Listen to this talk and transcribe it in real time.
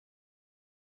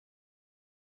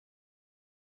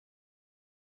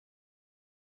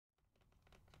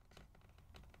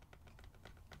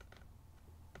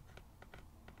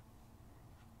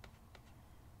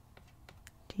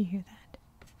You hear that?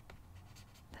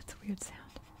 That's a weird sound.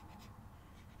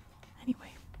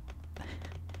 Anyway,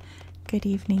 good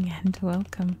evening and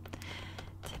welcome.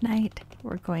 Tonight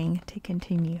we're going to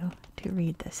continue to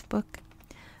read this book,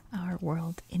 Our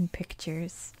World in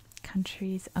Pictures,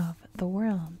 Countries of the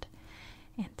World.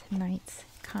 And tonight's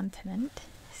continent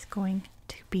is going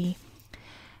to be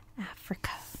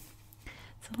Africa.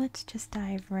 So let's just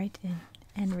dive right in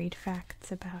and read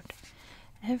facts about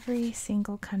every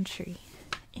single country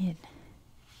in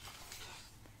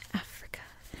Africa.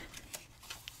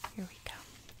 Here we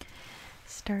go.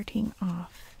 Starting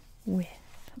off with,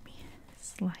 let me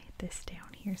slide this down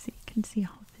here so you can see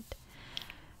all of it.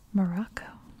 Morocco.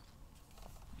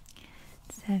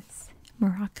 It says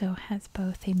Morocco has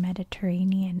both a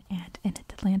Mediterranean and an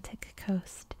Atlantic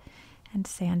coast and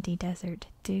sandy desert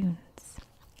dunes.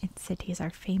 Its cities are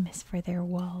famous for their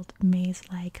walled,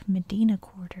 maze-like Medina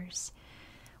quarters,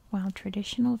 while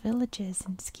traditional villages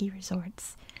and ski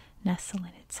resorts nestle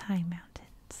in its high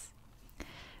mountains.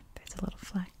 There's a little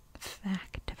fact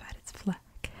about its flag.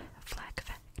 A flag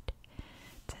fact.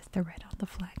 It says the red on the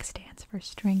flag stands for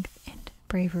strength and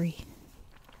bravery.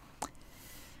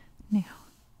 Now,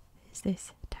 is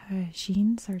this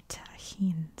tagines or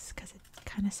tahines? Because it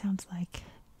kind of sounds like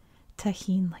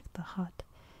tahine, like the hot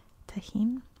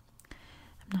tahine.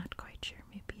 I'm not quite sure.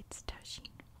 Maybe it's tagine.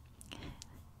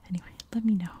 Anyway, let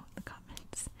me know in the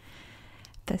comments.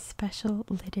 The special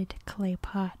lidded clay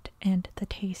pot and the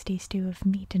tasty stew of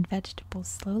meat and vegetables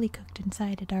slowly cooked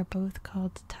inside it are both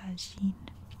called tagine.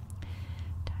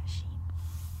 Tagine.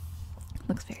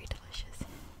 Looks very delicious.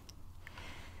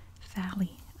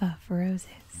 Valley of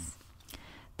Roses.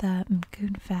 The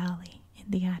Mgoun Valley in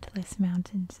the Atlas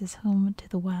Mountains is home to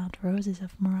the wild roses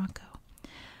of Morocco.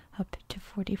 Up to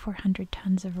 4,400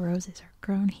 tons of roses are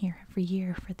grown here every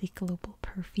year for the global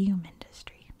perfume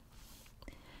industry.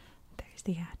 There's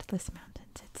the Atlas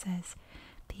Mountains. It says,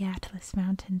 the Atlas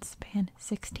Mountains span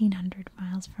 1,600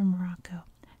 miles from Morocco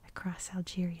across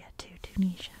Algeria to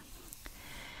Tunisia.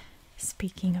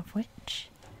 Speaking of which,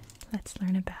 let's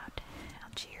learn about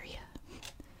Algeria.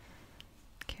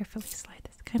 Carefully slide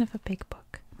this. Kind of a big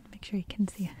book. I want to make sure you can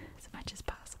see as much as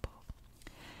possible.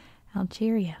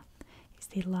 Algeria is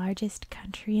the largest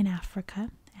country in Africa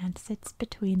and sits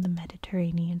between the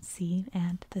Mediterranean Sea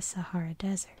and the Sahara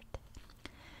Desert.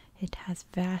 It has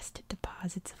vast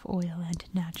deposits of oil and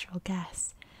natural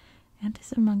gas and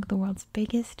is among the world's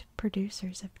biggest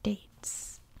producers of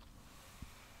dates.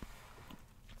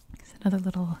 Here's another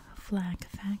little flag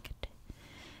fact.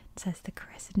 It says the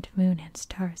crescent moon and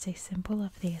star is a symbol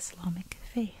of the Islamic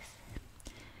faith.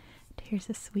 And here's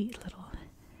a sweet little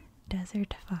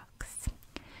desert fox.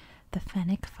 The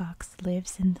fennec fox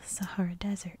lives in the Sahara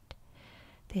Desert.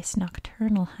 This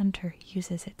nocturnal hunter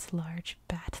uses its large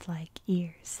bat-like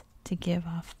ears to give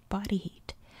off body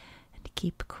heat and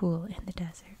keep cool in the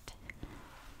desert.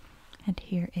 And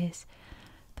here is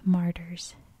the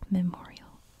Martyrs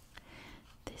Memorial.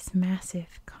 This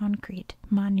massive concrete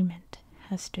monument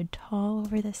has stood tall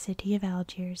over the city of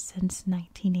Algiers since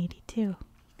 1982.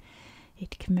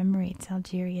 It commemorates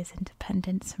Algeria's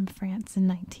independence from France in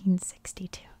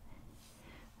 1962.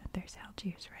 There's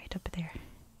Algiers right up there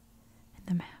in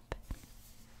the map.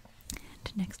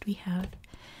 And next we have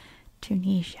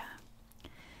Tunisia.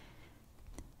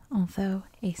 Although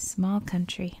a small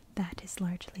country that is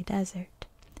largely desert,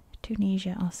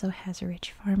 Tunisia also has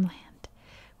rich farmland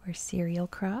where cereal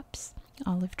crops,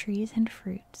 olive trees, and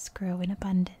fruits grow in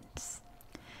abundance.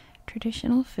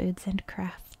 Traditional foods and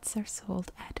crafts are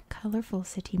sold at colorful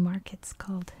city markets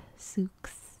called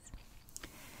souks.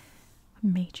 A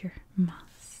major mosque.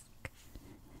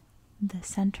 The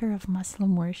center of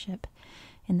Muslim worship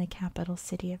in the capital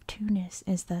city of Tunis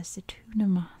is the Zitouna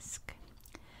Mosque,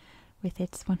 with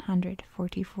its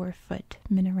 144-foot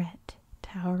minaret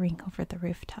towering over the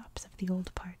rooftops of the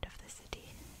old part of the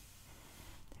city.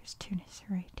 There's Tunis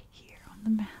right here on the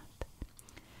map.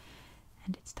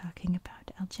 And it's talking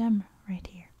about Al Jem right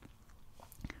here.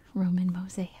 Roman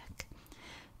mosaic.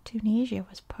 Tunisia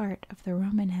was part of the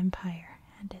Roman Empire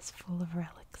and is full of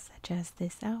relics such as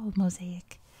this owl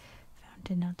mosaic found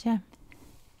in Al Jem.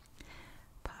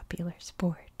 Popular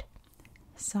sport.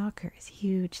 Soccer is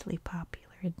hugely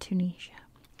popular in Tunisia.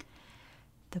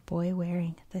 The boy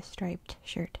wearing the striped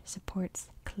shirt supports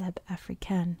Club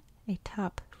Africain, a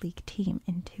top league team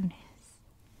in Tunis.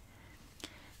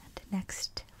 And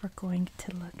next we're going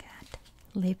to look at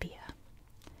Libya.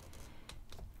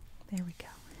 There we go.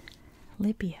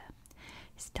 Libya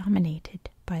is dominated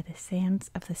by the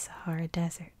sands of the Sahara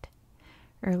Desert.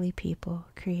 Early people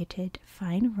created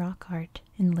fine rock art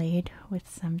inlaid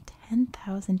some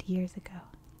 10,000 years ago.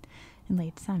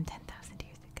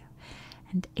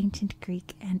 and ancient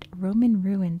Greek and Roman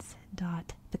ruins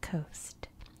dot the coast.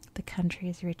 The country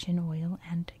is rich in oil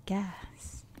and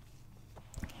gas.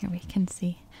 Here we can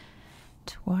see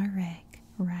Tuareg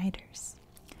riders.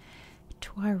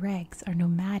 Tuaregs are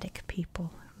nomadic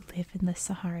people who live in the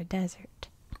Sahara Desert.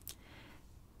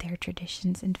 Their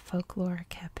traditions and folklore are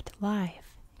kept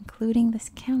alive, including this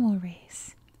camel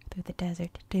race through the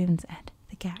desert dunes at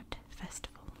the Ghat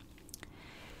Festival.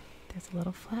 There's a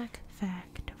little flag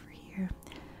fact over here.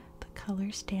 The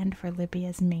colors stand for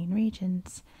Libya's main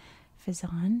regions: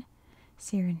 Fezzan,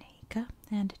 Cyrenaica,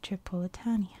 and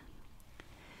Tripolitania.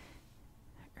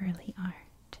 Early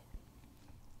art.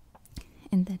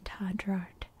 In the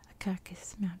Tadrart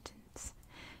Akakis Mountains,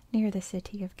 near the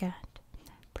city of Ghat,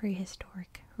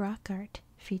 prehistoric rock art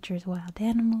features wild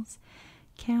animals,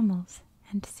 camels,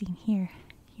 and seen here,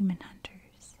 human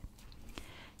hunters.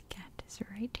 Ghat is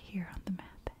right here on the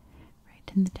map,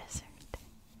 right in the desert.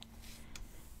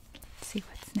 Let's see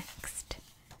what's next.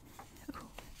 Ooh,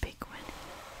 big one.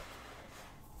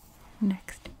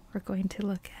 Next, we're going to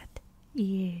look at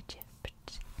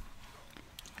Egypt.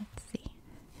 Let's see.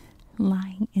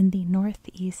 Lying in the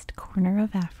northeast corner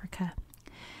of Africa,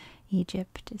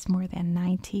 Egypt is more than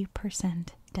 90%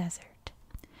 desert.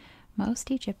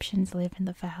 Most Egyptians live in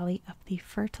the valley of the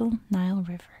fertile Nile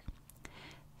River.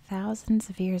 Thousands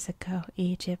of years ago,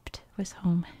 Egypt was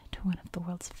home to one of the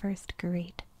world's first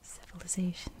great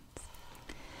civilizations.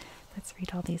 Let's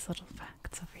read all these little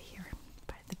facts over here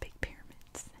by the big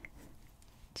pyramids.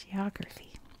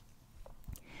 Geography.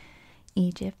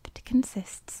 Egypt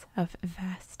consists of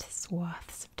vast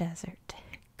swaths of desert,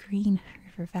 green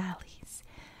river valleys,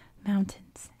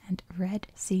 mountains, and Red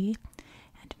Sea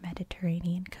and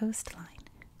Mediterranean coastline.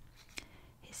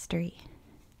 History.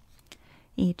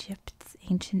 Egypt's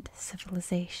ancient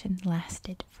civilization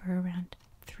lasted for around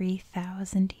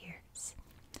 3,000 years.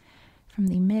 From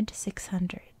the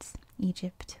mid-600s,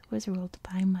 Egypt was ruled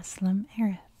by Muslim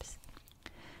Arabs.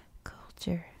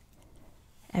 Culture.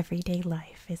 Everyday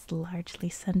life is largely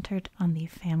centered on the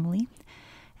family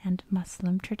and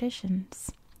Muslim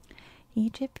traditions.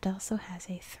 Egypt also has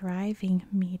a thriving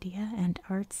media and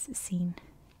arts scene.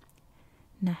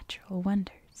 Natural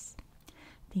wonders.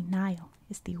 The Nile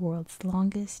is the world's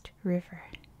longest river.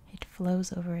 It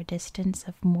flows over a distance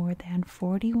of more than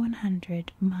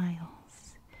 4,100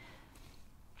 miles.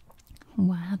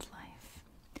 Wildlife.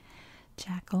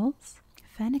 Jackals,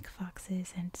 fennec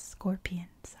foxes, and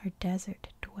scorpions are desert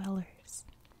dwellers.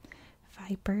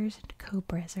 Vipers and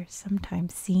cobras are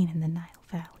sometimes seen in the Nile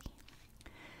Valley.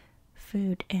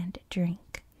 Food and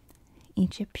drink.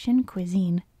 Egyptian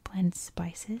cuisine blends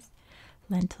spices,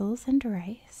 lentils, and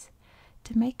rice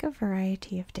to make a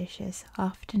variety of dishes,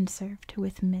 often served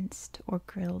with minced or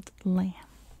grilled lamb.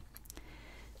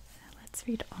 Let's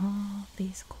read all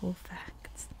these cool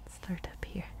facts. Let's start up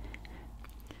here.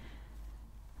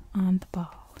 On the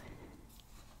ball.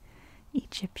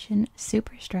 Egyptian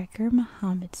super striker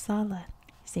Mohamed Salah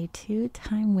is a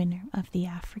two-time winner of the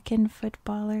African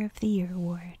Footballer of the Year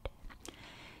award.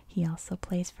 He also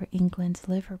plays for England's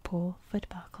Liverpool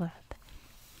Football Club.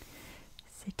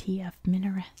 City of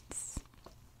minarets.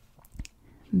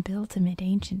 Built amid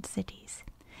ancient cities,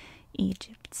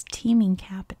 Egypt's teeming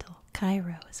capital,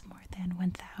 Cairo, is more than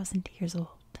 1,000 years old.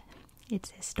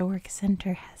 Its historic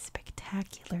center has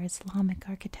spectacular Islamic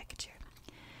architecture,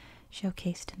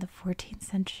 showcased in the 14th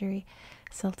century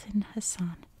Sultan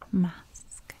Hassan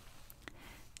Mosque.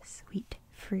 Sweet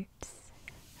fruits.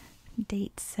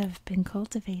 Dates have been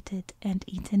cultivated and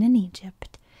eaten in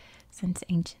Egypt since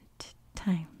ancient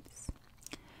times.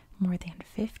 More than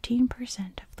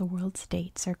 15% of the world's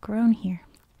dates are grown here,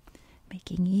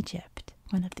 making Egypt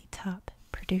one of the top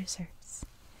producers.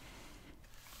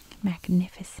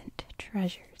 Magnificent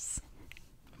treasures.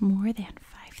 More than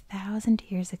 5,000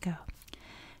 years ago,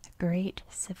 a great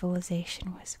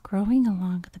civilization was growing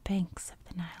along the banks of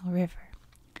the Nile River.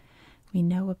 We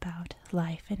know about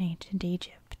life in ancient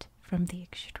Egypt from the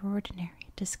extraordinary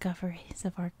discoveries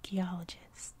of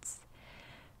archaeologists,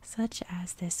 such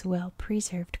as this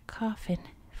well-preserved coffin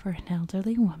for an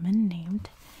elderly woman named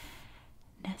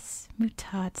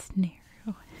Nesmutat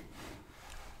Nero.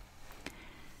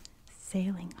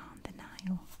 Sailing on the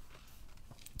Nile.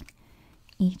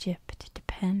 Egypt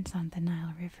depends on the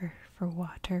Nile River for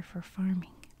water for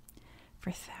farming.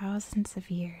 For thousands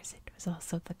of years, it was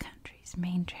also the country's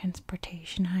main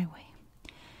transportation highway.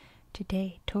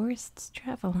 Today, tourists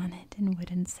travel on it in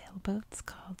wooden sailboats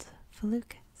called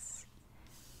feluccas.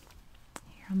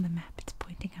 Here on the map, it's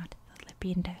pointing out the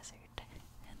Libyan desert,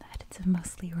 and that it's a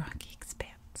mostly rocky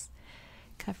expanse,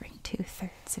 covering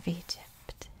 2/3 of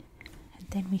Egypt. And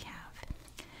then we have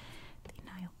the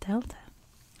Nile Delta,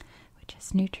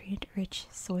 this nutrient-rich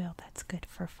soil that's good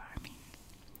for farming.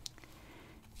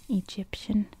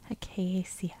 Egyptian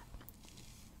acacia.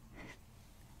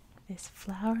 This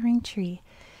flowering tree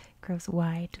grows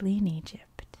widely in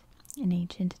Egypt. In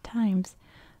ancient times,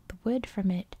 the wood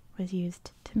from it was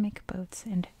used to make boats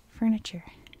and furniture.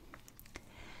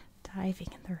 Diving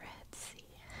in the Red Sea.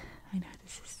 I know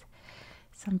this is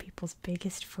some people's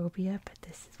biggest phobia, but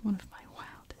this is one of my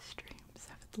wildest dreams.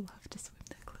 I would love to swim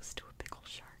that close to a big ol'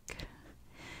 shark.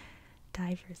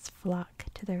 Divers flock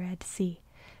to the Red Sea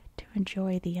to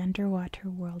enjoy the underwater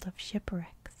world of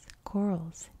shipwrecks,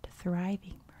 corals, and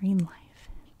thriving marine life,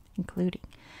 including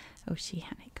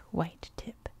oceanic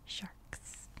white-tip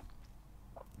sharks.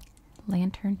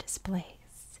 Lantern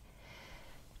displays.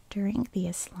 During the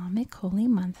Islamic holy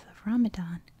month of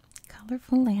Ramadan,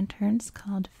 colorful lanterns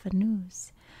called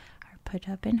fanus are put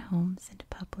up in homes and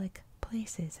public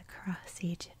places across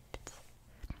Egypt.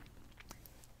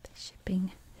 The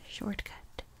shipping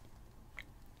shortcut.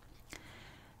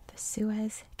 The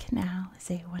Suez Canal is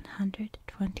a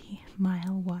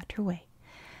 120-mile waterway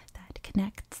that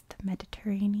connects the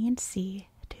Mediterranean Sea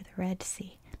to the Red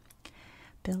Sea,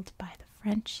 built by the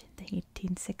French in the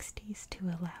 1860s to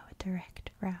allow a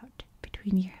direct route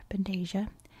between Europe and Asia.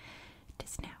 It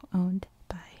is now owned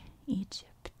by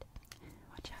Egypt.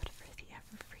 Watch out for the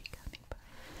Everfree coming by.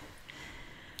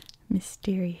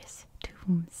 Mysterious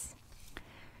tombs.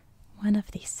 One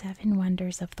of the 7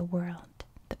 wonders of the world,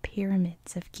 the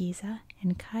pyramids of Giza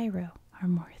in Cairo, are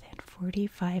more than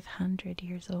 4,500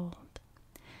 years old.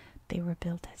 They were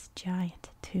built as giant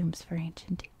tombs for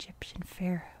ancient Egyptian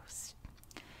pharaohs,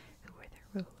 who were their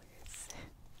rulers.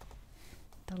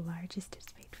 The largest is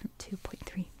made from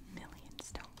 2.3 million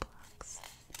stone blocks.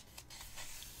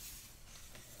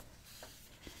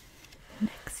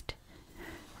 Next,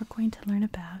 we're going to learn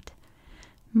about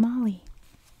Mali.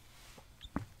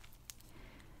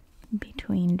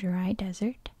 Between dry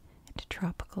desert and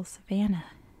tropical savanna,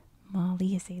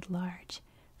 Mali is a large,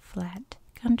 flat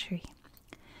country.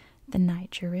 The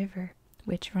Niger River,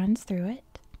 which runs through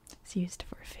it, is used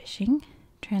for fishing,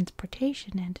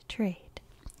 transportation, and trade.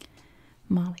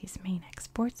 Mali's main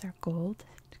exports are gold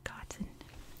and cotton.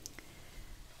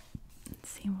 Let's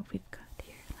see what we've got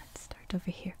here. Let's start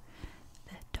over here.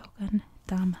 The Dogon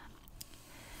Dama.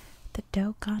 The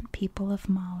Dogon people of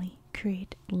Mali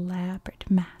create elaborate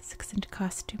masks and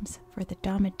costumes for the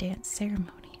Dama dance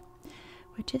ceremony,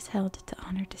 which is held to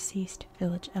honor deceased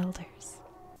village elders.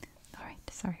 Alright,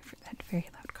 sorry for that very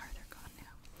loud car, they're gone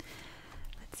now.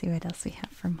 Let's see what else we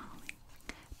have for Mali.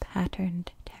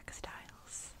 Patterned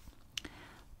textiles.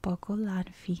 Bogolan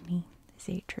is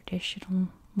a traditional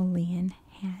Malian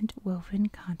hand-woven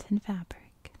cotton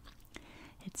fabric.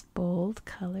 Its bold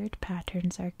colored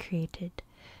patterns are created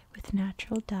with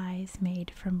natural dyes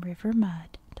made from river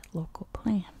mud and local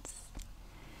plants.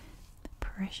 The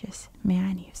precious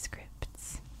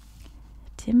manuscripts.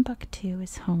 Timbuktu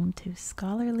is home to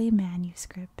scholarly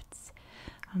manuscripts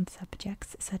on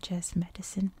subjects such as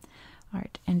medicine,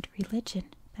 art, and religion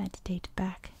that date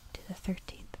back to the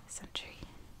 13th century.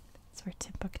 That's where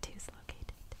Timbuktu is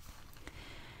located.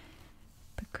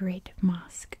 The Great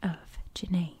Mosque of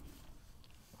Janneh.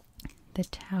 The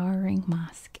towering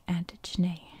mosque at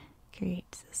Janneh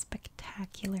creates a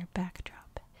spectacular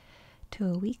backdrop to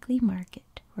a weekly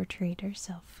market where traders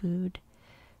sell food,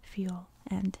 fuel,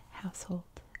 and household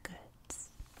goods.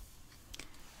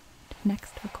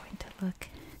 Next, we're going to look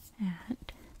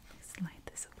at, slide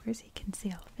this over so you can see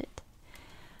all of it,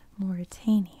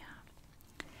 Mauritania.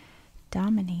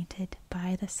 Dominated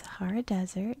by the Sahara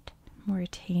Desert,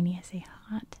 Mauritania is a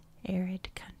hot, arid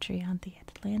country on the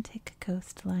Atlantic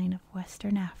coastline of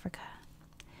Western Africa.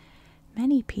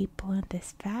 Many people in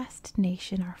this vast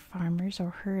nation are farmers or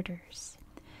herders.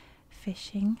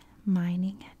 Fishing,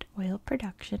 mining, and oil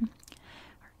production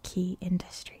are key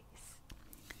industries.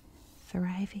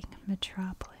 Thriving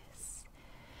metropolis.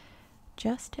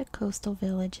 Just a coastal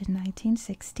village in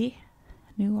 1960,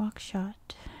 Nouakchott,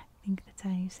 I think that's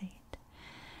how you say it,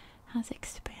 has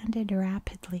expanded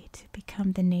rapidly to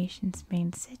become the nation's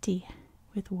main city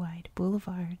with wide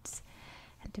boulevards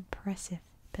and impressive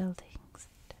buildings.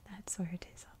 That's where it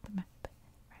is on the map,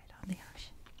 right on the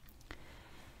ocean.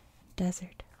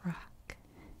 Desert rock.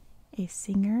 A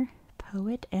singer,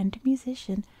 poet, and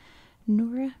musician,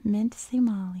 Noura Mint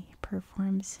Semali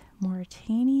performs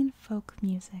Mauritanian folk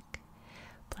music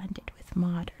blended with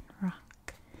modern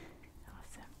rock.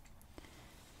 Awesome.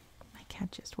 My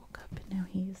cat just woke up and now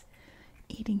he's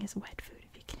eating his wet food.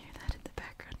 If you can hear that in the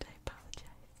background, I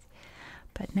apologize.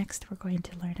 But next we're going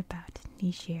to learn about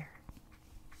Niger.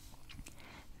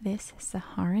 This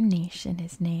Saharan nation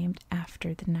is named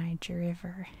after the Niger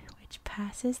River, which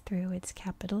passes through its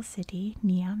capital city,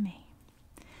 Niamey.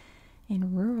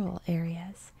 In rural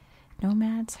areas,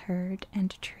 nomads herd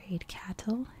and trade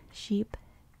cattle, sheep,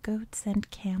 goats,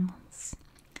 and camels.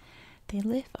 They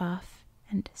live off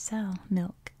and sell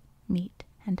milk, meat,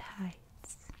 and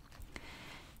hides.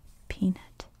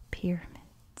 Peanut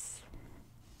pyramids.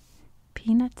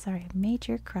 Peanuts are a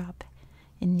major crop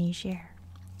in Niger.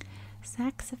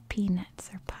 Sacks of peanuts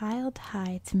are piled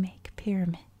high to make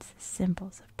pyramids,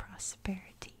 symbols of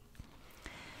prosperity.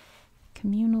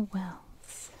 Communal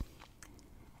wells.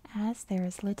 As there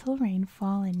is little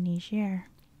rainfall in Niger,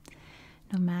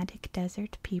 nomadic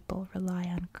desert people rely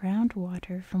on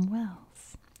groundwater from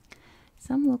wells.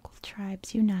 Some local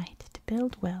tribes unite to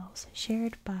build wells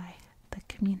shared by the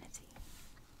community.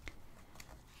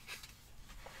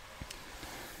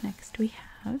 Next we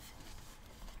have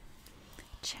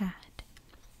Chad.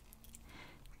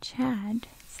 Chad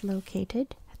is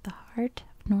located at the heart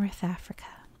of North Africa,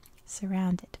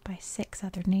 surrounded by 6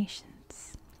 other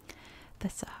nations. The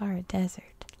Sahara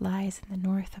Desert lies in the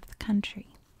north of the country.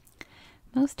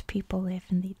 Most people live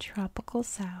in the tropical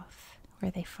south,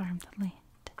 where they farm the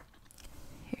land.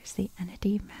 Here's the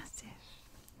Enedi Massif.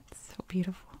 It's so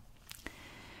beautiful.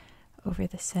 Over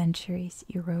the centuries,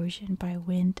 erosion by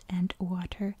wind and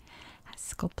water has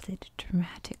sculpted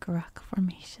dramatic rock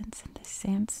formations in the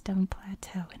sandstone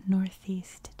plateau in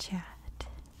northeast Chad.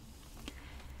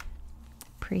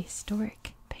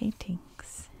 Prehistoric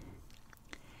paintings.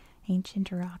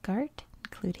 Ancient rock art,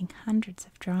 including hundreds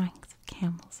of drawings of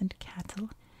camels and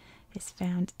cattle, is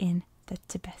found in the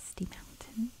Tibesti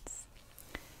Mountains.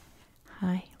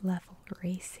 High-level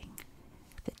racing.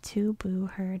 The 2 Boo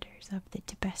herders of the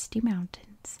Tibesti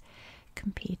Mountains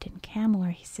compete in camel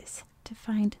races to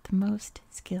find the most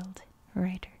skilled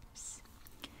riders.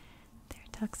 There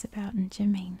it talks about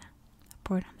N'Djamena, a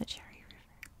port on the Chari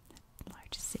River, the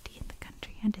largest city in the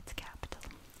country and its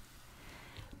capital.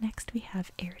 Next we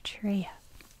have Eritrea,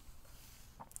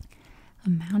 a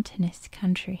mountainous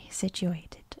country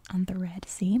situated on the Red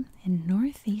Sea in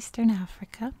northeastern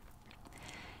Africa.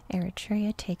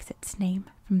 Eritrea takes its name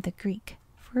from the Greek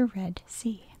for Red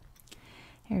Sea.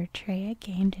 Eritrea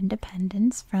gained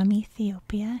independence from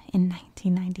Ethiopia in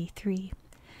 1993,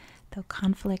 though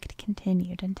conflict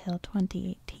continued until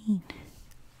 2018.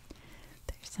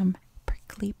 There's some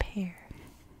prickly pear,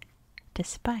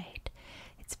 despite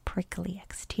its prickly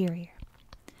exterior.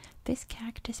 This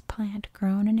cactus plant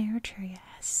grown in Eritrea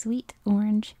has sweet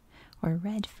orange or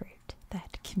red fruit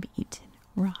that can be eaten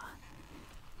raw.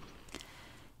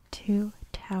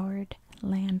 2-towered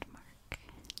landmark.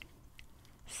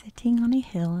 Sitting on a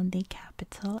hill in the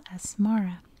capital,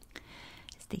 Asmara,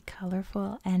 is the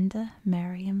colorful Enda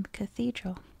Mariam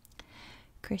Cathedral.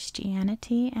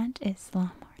 Christianity and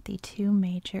Islam are the 2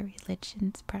 major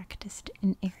religions practiced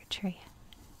in Eritrea.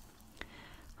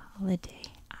 Holiday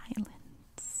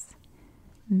islands.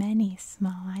 Many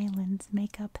small islands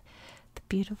make up the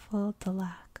beautiful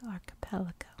Dalag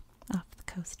archipelago off the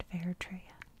coast of Eritrea.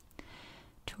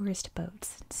 Tourist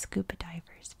boats and scuba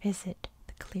divers visit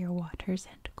the clear waters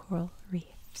and coral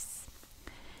reefs.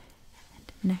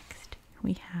 And next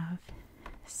we have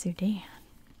Sudan.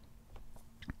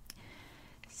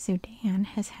 Sudan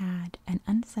has had an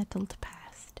unsettled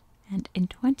past, and in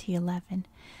 2011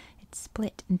 it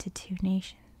split into 2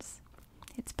 nations.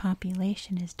 Its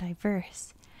population is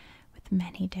diverse, with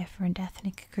many different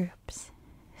ethnic groups.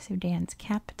 Sudan's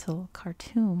capital,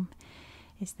 Khartoum,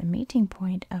 is the meeting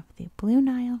point of the Blue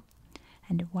Nile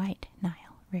and White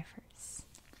Nile rivers.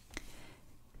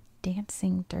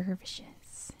 Dancing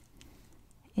dervishes.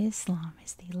 Islam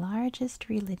is the largest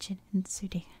religion in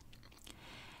Sudan.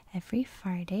 Every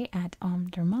Friday at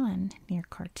Omdurman, near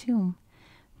Khartoum,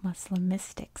 Muslim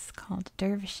mystics called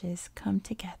dervishes come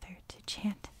together to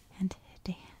chant and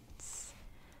dance.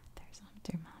 There's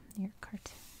Omdurman near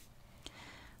Khartoum.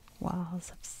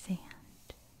 Walls of sand.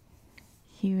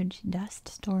 Huge dust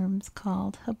storms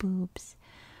called haboobs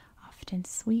often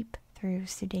sweep through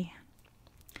Sudan.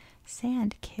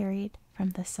 Sand carried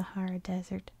from the Sahara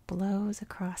Desert blows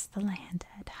across the land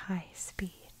at high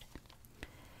speed.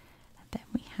 And then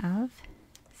we have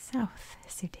South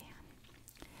Sudan.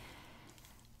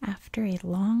 After a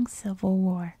long civil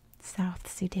war,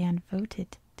 South Sudan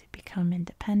voted to become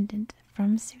independent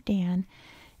from Sudan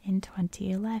in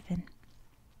 2011.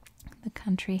 The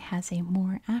country has a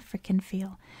more African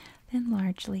feel than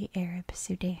largely Arab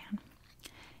Sudan.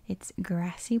 Its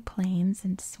grassy plains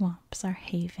and swamps are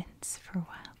havens for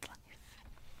wildlife.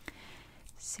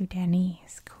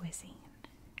 Sudanese cuisine.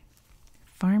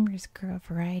 Farmers grow a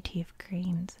variety of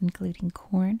grains, including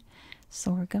corn,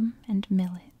 sorghum, and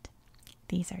millet.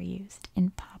 These are used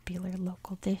in popular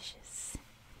local dishes.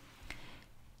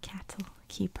 Cattle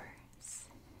keepers.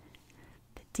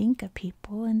 The Dinka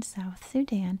people in South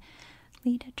Sudan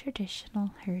lead a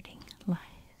traditional herding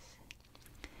life.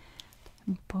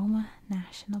 Boma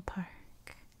National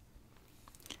Park.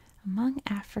 Among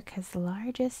Africa's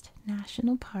largest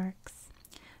national parks,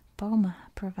 Boma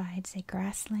provides a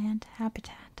grassland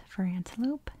habitat for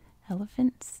antelope,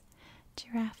 elephants,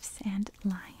 giraffes, and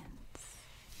lions.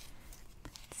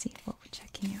 Let's see what we're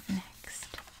checking out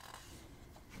next.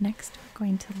 Next, we're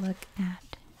going to look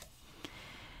at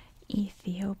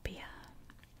Ethiopia.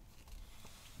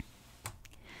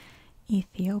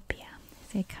 Ethiopia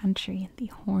is a country in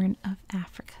the Horn of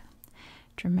Africa,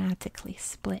 dramatically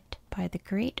split by the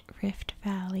Great Rift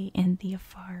Valley in the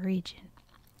Afar region.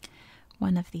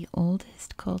 One of the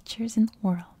oldest cultures in the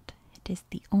world, it is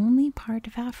the only part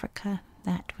of Africa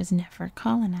that was never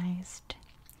colonized.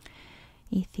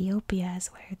 Ethiopia is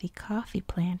where the coffee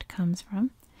plant comes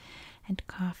from, and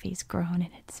coffee is grown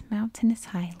in its mountainous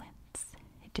highlands.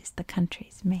 It is the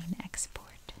country's main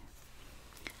export.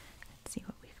 Let's see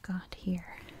what we've got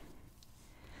here.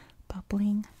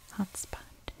 Bubbling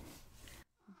hotspot.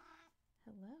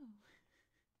 Hello.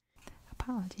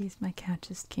 Apologies, my cat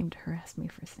just came to harass me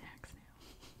for snacks now.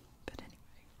 But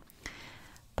anyway,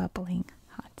 bubbling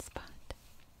hotspot.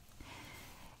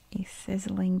 A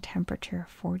sizzling temperature of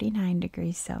 49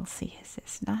 degrees Celsius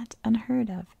is not unheard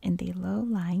of in the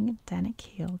low-lying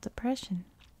Danakil Depression.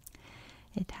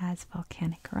 It has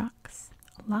volcanic rocks,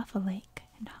 a lava lake,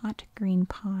 and hot green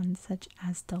ponds such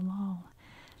as Dalal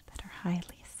that are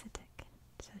highly acidic.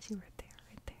 It says you right there.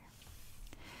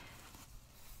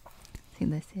 See,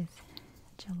 this is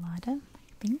gelada,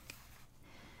 I think.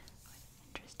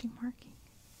 Interesting marking.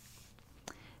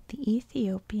 The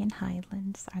Ethiopian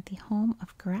highlands are the home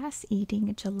of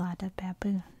grass-eating gelada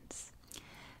baboons.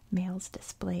 Males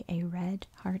display a red,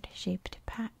 heart-shaped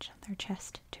patch on their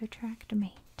chest to attract a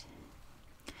mate.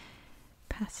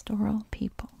 Pastoral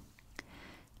people.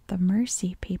 The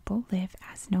Mercy people live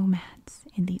as nomads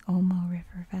in the Omo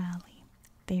River Valley.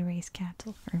 They raise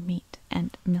cattle for meat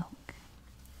and milk.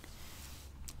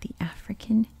 The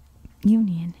African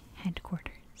Union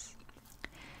headquarters.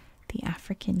 The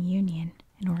African Union,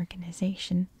 an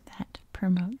organization that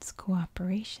promotes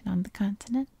cooperation on the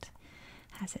continent,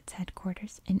 has its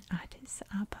headquarters in Addis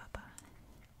Ababa.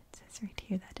 It says right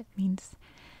here that it means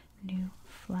new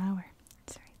flower.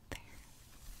 It's right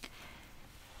there.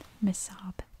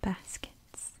 Misab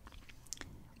baskets.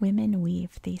 Women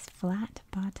weave these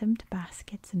flat-bottomed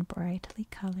baskets in brightly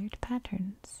colored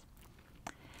patterns.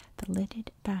 The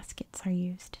lidded baskets are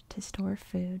used to store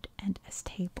food and as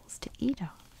tables to eat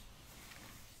off.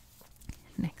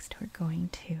 Next, we're going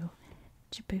to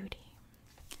Djibouti.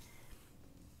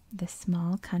 The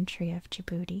small country of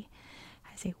Djibouti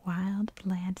has a wild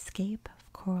landscape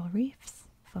of coral reefs,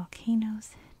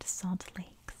 volcanoes, and salt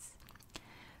lakes.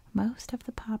 Most of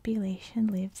the population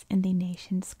lives in the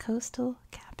nation's coastal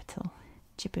capital,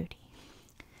 Djibouti.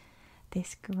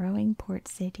 This growing port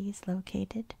city is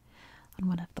located on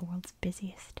one of the world's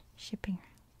busiest shipping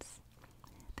routes.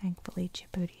 Thankfully,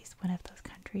 Djibouti is one of those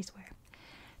countries where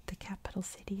the capital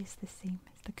city is the same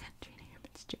as the country name.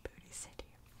 It's Djibouti City.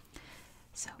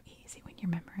 So easy when you're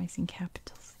memorizing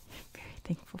capitals. Very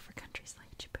thankful for countries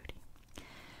like Djibouti.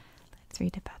 Let's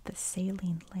read about the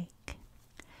saline lake.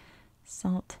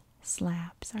 Salt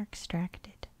slabs are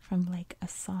extracted from Lake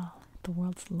Assal, the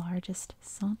world's largest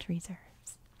salt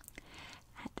reserves.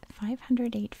 At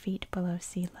 508 feet below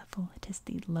sea level, it is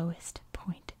the lowest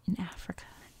point in Africa.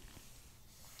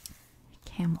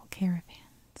 Camel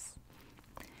caravans.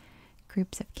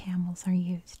 Groups of camels are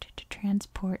used to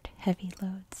transport heavy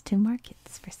loads to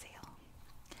markets for sale.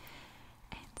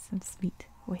 And some sweet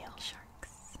whale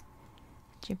sharks.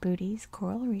 Djibouti's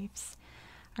coral reefs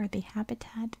are the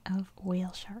habitat of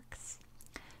whale sharks.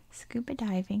 Scuba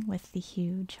diving with the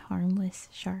huge, harmless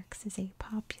sharks is a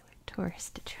popular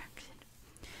tourist attraction.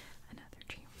 Another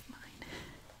dream of mine.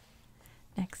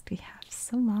 Next we have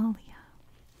Somalia.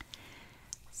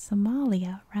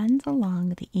 Somalia runs along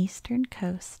the eastern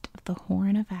coast of the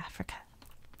Horn of Africa.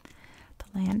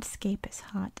 The landscape is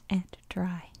hot and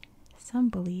dry. Some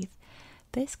believe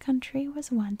this country was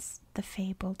once the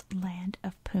fabled land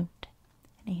of Punt,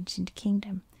 an ancient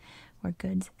kingdom where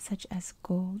goods such as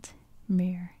gold,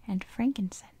 myrrh, and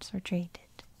frankincense were traded.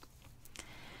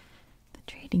 The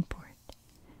trading port.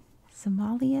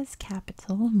 Somalia's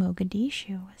capital,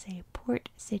 Mogadishu, was a port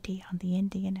city on the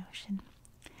Indian Ocean.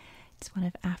 It's one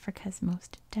of Africa's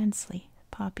most densely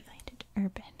populated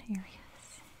urban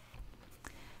areas.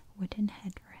 Wooden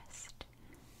headrest.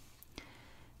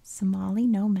 Somali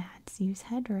nomads use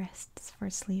headrests for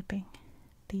sleeping.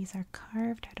 These are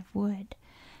carved out of wood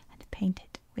and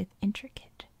painted with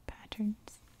intricate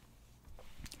patterns.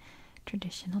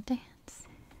 Traditional dance.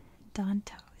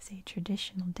 Danto is a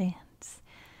traditional dance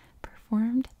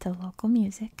performed to local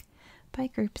music by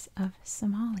groups of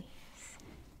Somalis.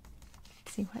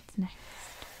 Let's see what's next.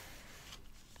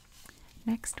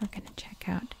 Next, we're going to check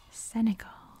out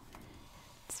Senegal.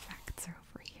 Its facts are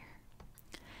over here.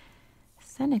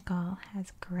 Senegal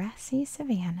has grassy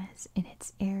savannas in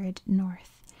its arid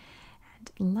north and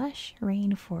lush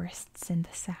rainforests in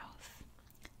the south.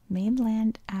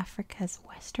 Mainland Africa's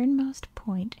westernmost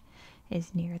point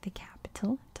is near the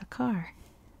capital, Dakar.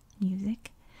 Music,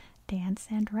 dance,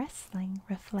 and wrestling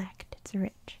reflect its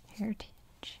rich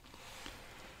heritage.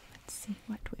 Let's see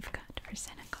what we've got for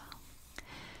Senegal.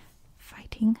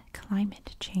 Fighting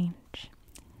climate change.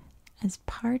 As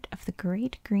part of the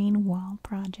Great Green Wall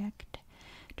project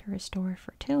to restore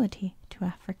fertility to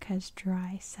Africa's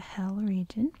dry Sahel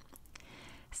region,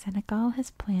 Senegal has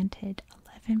planted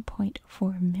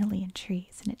 11.4 million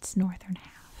trees in its northern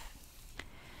half.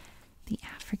 The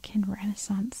African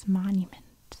Renaissance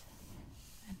Monument.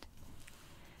 And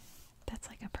that's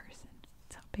like a person.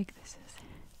 That's how big this is.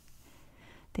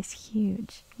 This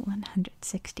huge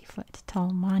 160-foot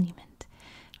tall monument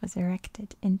was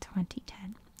erected in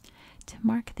 2010 to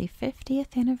mark the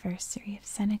 50th anniversary of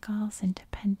Senegal's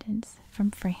independence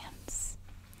from France.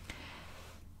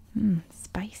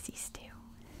 Spicy stew.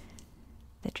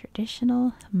 The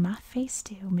traditional mafé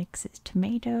stew mixes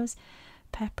tomatoes,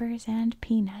 peppers, and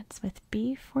peanuts with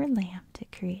beef or lamb to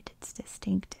create its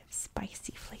distinctive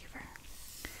spicy flavor.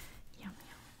 Yum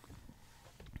yum.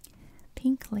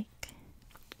 Pink Lake.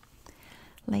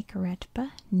 Lake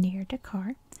Retba, near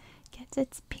Dakar, gets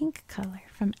its pink color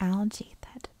from algae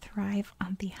that thrive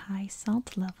on the high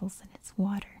salt levels in its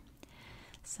water.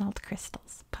 Salt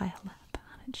crystals pile up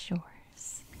on its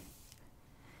shores.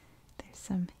 There's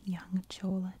some young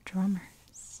Chola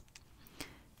drummers.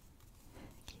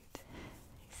 Cute.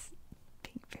 He's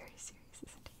being very serious,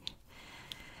 isn't he?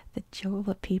 The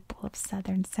Chola people of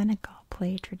southern Senegal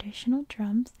play traditional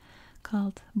drums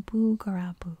called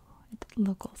bougarabu at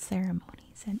local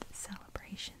ceremonies and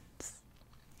celebrations.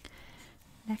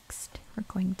 Next, we're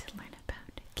going to learn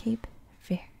about Cape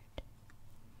Verde.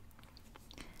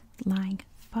 Lying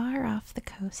far off the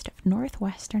coast of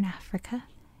northwestern Africa,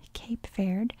 Cape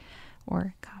Verde,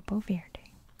 or Cabo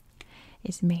Verde,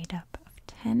 is made up of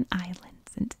 10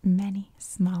 islands and many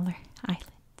smaller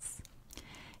islands.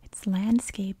 Its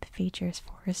landscape features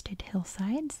forested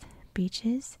hillsides,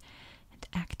 beaches, and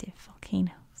active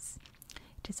volcanoes.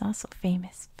 It is also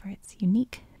famous for its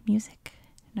unique music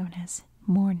known as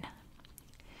morna.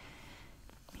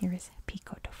 Here is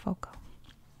Pico de Fogo.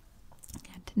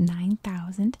 At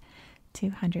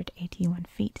 9,281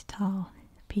 feet tall,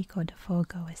 Pico de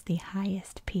Fogo is the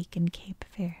highest peak in Cape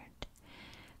Verde.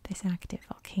 This active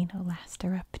volcano last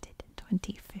erupted in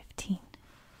 2015.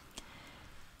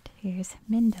 Here's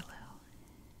Mindelo.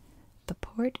 The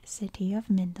port city of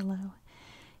Mindelo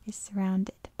is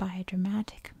surrounded by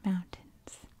dramatic mountains.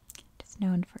 It is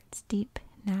known for its deep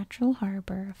natural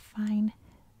harbor, fine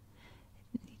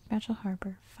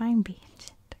beach,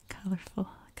 and colorful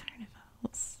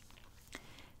carnivals.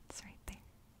 It's right there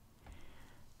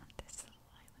on this little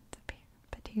island up here.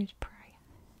 But here's Praia,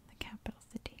 the capital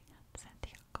city of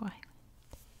Santiago Island.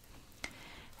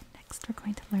 And next we're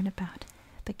going to learn about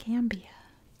the Gambia,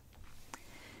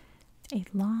 a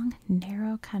long,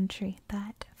 narrow country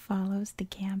that follows the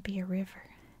Gambia River.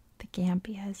 The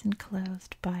Gambia is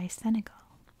enclosed by Senegal.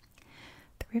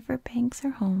 The river banks are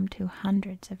home to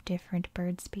hundreds of different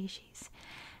bird species,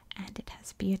 and it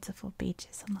has beautiful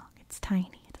beaches along its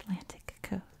tiny Atlantic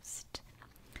coast.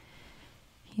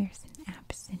 Here's an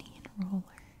Abyssinian roller,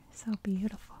 so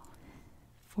beautiful.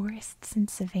 Forests and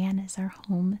savannas are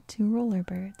home to roller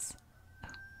birds. Oh,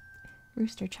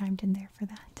 rooster chimed in there for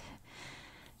that.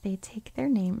 They take their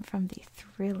name from the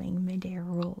thrilling mid-air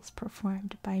rolls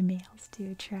performed by males to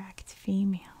attract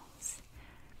females.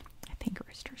 I think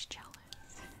rooster's jealous.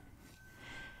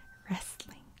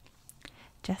 Wrestling.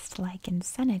 Just like in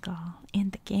Senegal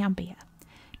and the Gambia,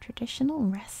 traditional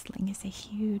wrestling is a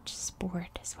huge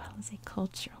sport as well as a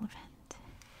cultural event.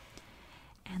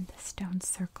 And the stone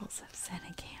circles of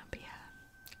Senegambia.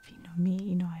 If you know me,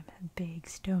 you know I'm a big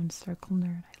stone circle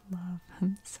nerd. I love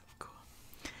them. So cool.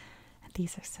 And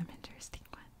these are some interesting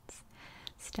ones.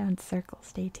 Stone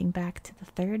circles dating back to the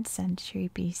 3rd century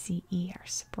BCE are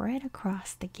spread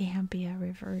across the Gambia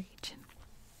River region.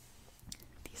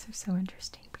 These are so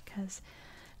interesting because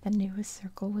the newest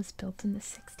circle was built in the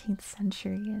 16th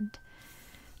century, and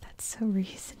that's It's so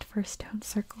recent for a stone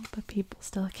circle, but people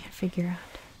still can't figure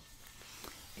out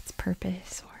its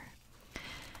purpose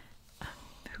or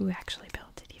who actually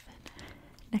built it even.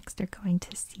 Next they're going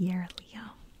to Sierra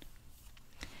Leone.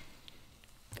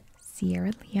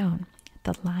 Sierra Leone,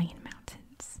 the Lion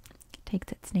Mountains,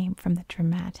 takes its name from the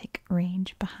dramatic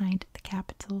range behind the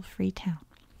capital, Freetown.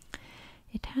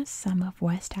 It has some of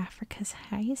West Africa's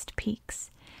highest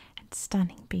peaks and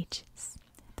stunning beaches.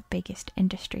 The biggest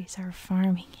industries are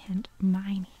farming and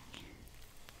mining.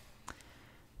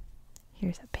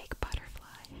 Here's a big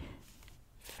butterfly,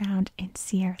 found in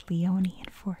Sierra Leonean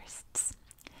forests.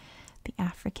 The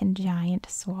African giant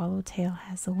swallowtail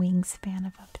has a wingspan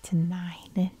of up to 9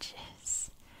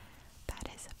 inches. That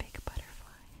is a big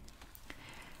butterfly.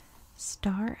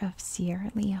 Star of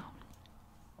Sierra Leone.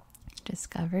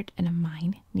 Discovered in a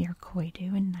mine near Koidu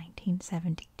in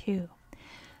 1972.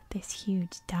 This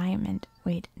huge diamond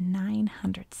weighed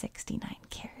 969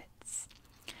 carats.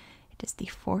 It is the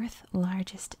 4th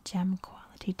largest gem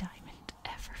quality diamond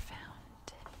ever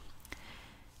found.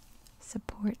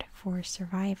 Support for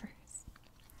survivors.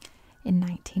 In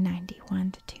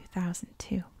 1991 to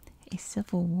 2002, a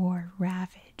civil war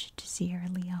ravaged Sierra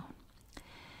Leone.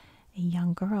 A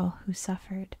young girl who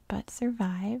suffered but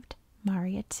survived,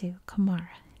 Mariatu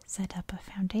Kamara, set up a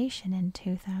foundation in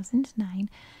 2009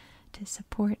 to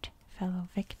support fellow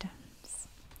victims.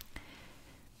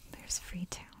 There's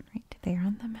Freetown right there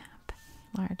on the map.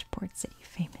 Large port city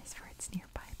famous for its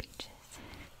nearby beaches.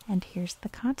 And here's the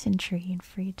cotton tree in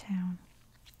Freetown.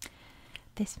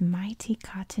 This mighty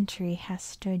cotton tree has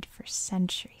stood for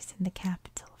centuries in the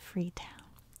capital, Freetown.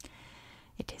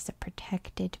 It is a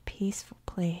protected, peaceful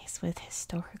place with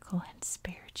historical and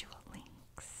spiritual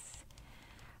links.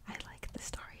 I like the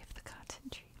story of the cotton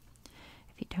tree.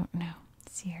 If you don't know,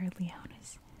 Sierra Leone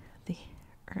is the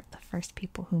first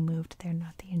people who moved there,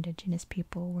 not the indigenous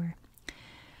people, were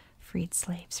freed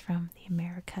slaves from the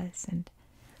Americas, and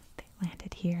they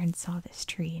landed here and saw this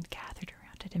tree and gathered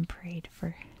around it and prayed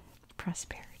for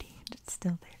prosperity, and it's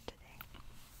still there today.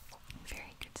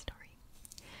 Very good story.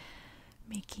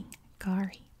 Making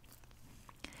gari.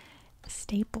 The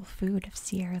staple food of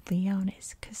Sierra Leone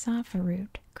is cassava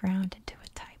root ground into a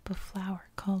type of flour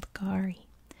called gari,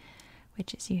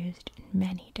 which is used in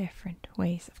many different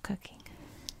ways of cooking.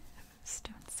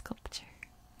 Stone sculpture.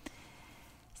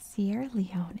 Sierra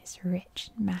Leone is rich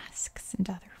in masks and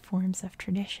other forms of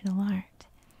traditional art.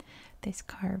 This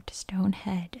carved stone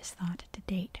head is thought to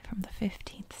date from the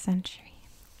 15th century.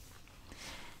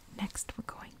 Next, we're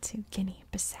going to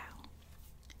Guinea-Bissau.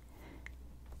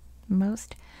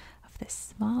 Most of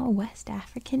this small West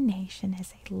African nation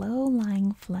is a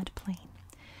low-lying floodplain,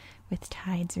 with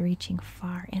tides reaching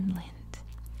far inland.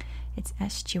 Its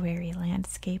estuary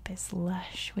landscape is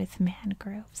lush with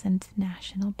mangroves and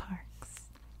national parks.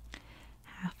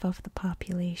 Half of the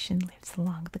population lives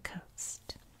along the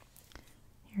coast.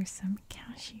 Here's some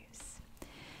cashews.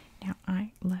 Now,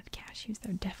 I love cashews.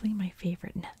 They're definitely my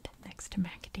favorite nut next to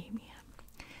macadamia.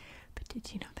 But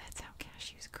did you know that's how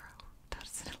cashews grow?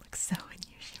 Doesn't it look so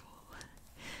unusual?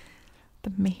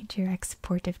 The major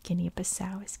export of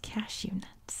Guinea-Bissau is cashew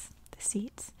nuts, the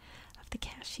seeds of the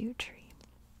cashew tree.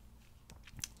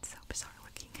 It's so bizarre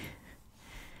looking.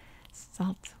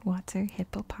 Saltwater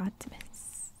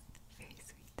hippopotamus. Very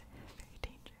sweet, very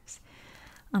dangerous.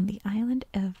 On the island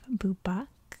of Bubak,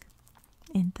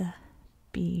 in the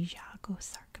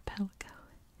Bijagos archipelago,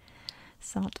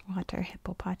 saltwater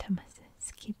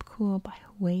hippopotamuses keep cool by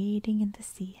wading in the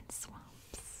sea and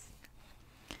swamps.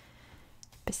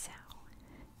 Bissau,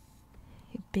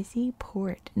 a busy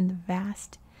port in the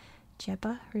vast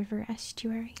Jebba River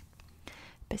estuary.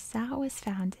 Bissau was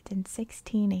founded in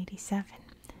 1687.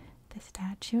 The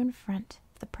statue in front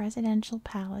of the presidential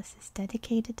palace is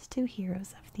dedicated to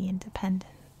heroes of the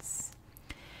independence.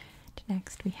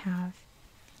 Next we have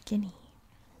Guinea.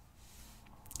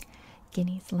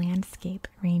 Guinea's landscape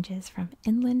ranges from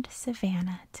inland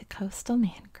savanna to coastal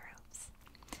mangroves.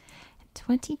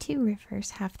 22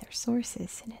 rivers have their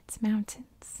sources in its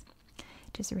mountains.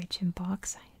 It is rich in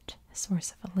bauxite, a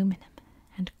source of aluminum,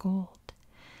 and gold,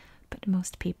 but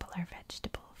most people are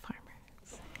vegetable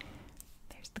farmers.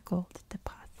 There's the gold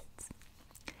deposits.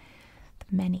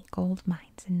 The many gold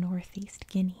mines in northeast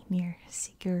Guinea near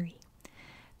Siguri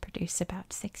produce about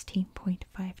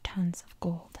 16.5 tons of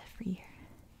gold every year.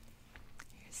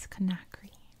 Here's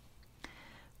Conakry,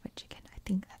 which again, I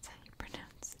think that's how you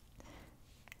pronounce it.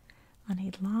 On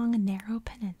a long, narrow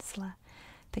peninsula,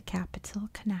 the capital,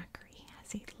 Conakry,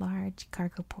 has a large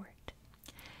cargo port,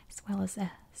 as well as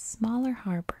a smaller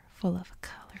harbor full of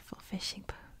colorful fishing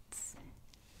boats.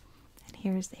 And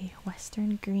here's a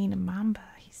western green mamba.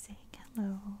 He's saying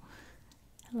hello.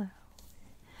 Hello.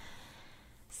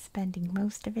 Spending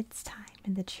most of its time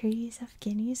in the trees of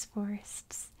Guinea's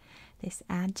forests, this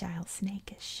agile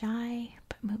snake is shy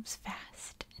but moves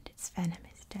fast, and its venom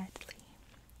is deadly.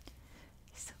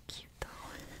 So cute though.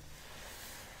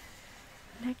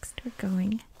 Next we're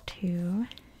going to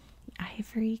the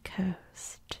Ivory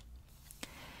Coast.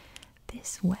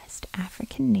 This West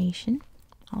African nation,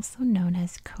 also known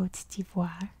as Côte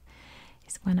d'Ivoire,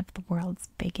 is one of the world's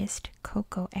biggest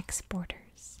cocoa exporters.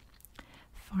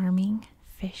 Farming,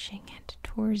 fishing, and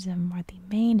tourism are the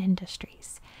main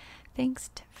industries, thanks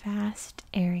to vast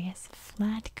areas of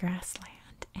flat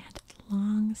grassland and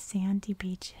long sandy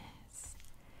beaches.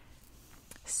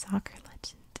 Soccer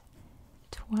legend.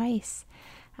 Twice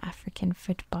African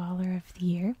Footballer of the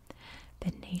Year,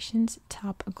 the nation's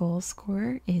top goal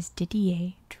scorer is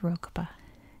Didier Drogba.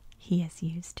 He has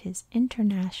used his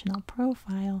international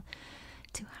profile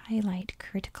to highlight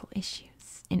critical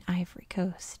issues in Ivory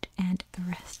Coast and the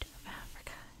rest of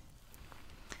Africa.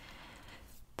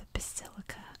 The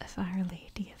Basilica of Our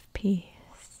Lady of Peace.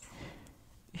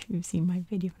 If you've seen my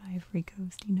video on Ivory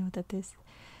Coast, you know that this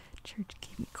church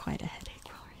gave me quite a headache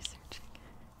while researching.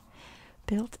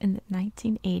 Built in the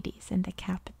 1980s in the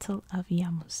capital of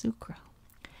Yamoussoukro,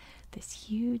 this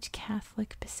huge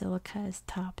Catholic basilica is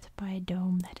topped by a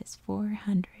dome that is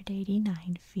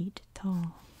 489 feet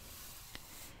tall.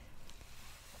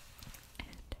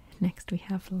 Next we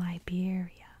have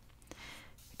Liberia,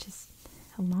 which is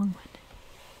a long one.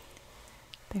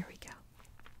 There we go.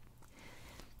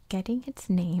 Getting its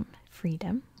name,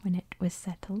 freedom, when it was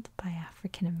settled by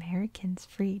African Americans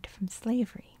freed from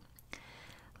slavery.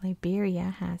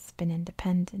 Liberia has been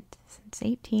independent since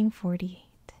 1848.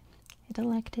 It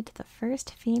elected the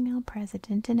first female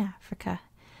president in Africa,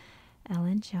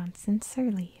 Ellen Johnson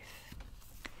Sirleaf.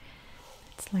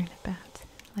 Let's learn about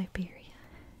Liberia.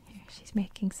 She's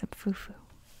making some fufu.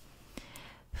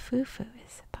 Fufu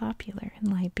is popular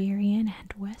in Liberian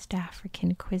and West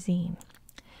African cuisine.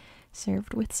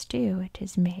 Served with stew, it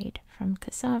is made from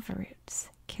cassava roots,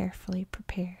 carefully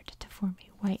prepared to form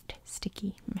a white,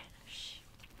 sticky mash.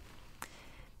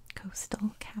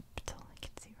 Coastal capital, I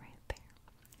can see right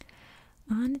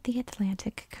there. On the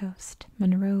Atlantic coast,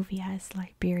 Monrovia is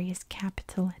Liberia's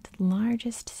capital and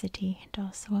largest city, and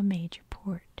also a major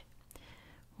port.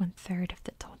 1/3 of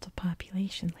the total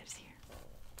population lives here.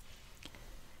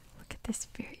 Look at this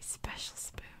very special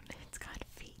spoon. It's got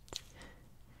feet.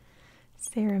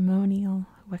 Ceremonial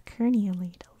Wakurnia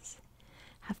ladles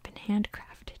have been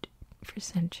handcrafted for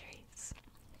centuries.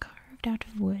 Carved out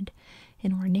of wood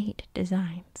in ornate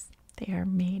designs, they are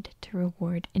made to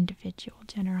reward individual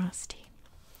generosity.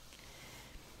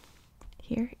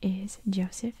 Here is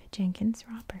Joseph Jenkins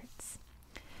Roberts.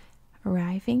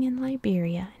 Arriving in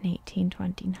Liberia in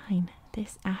 1829,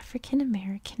 this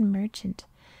African-American merchant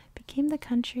became the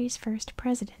country's first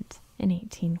president in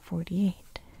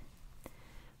 1848.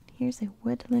 Here's a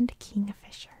woodland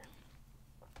kingfisher.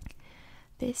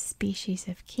 This species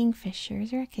of kingfisher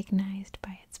is recognized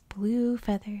by its blue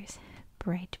feathers,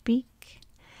 bright beak,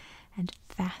 and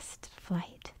fast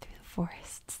flight through the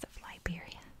forests of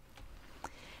Liberia.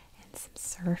 And some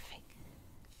surfing.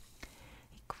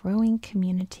 Growing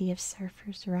community of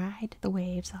surfers ride the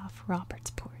waves off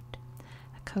Robertsport,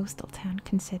 a coastal town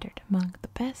considered among the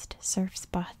best surf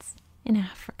spots in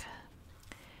Africa.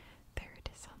 There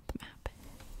it is on the map.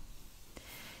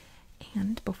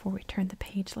 And before we turn the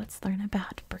page, let's learn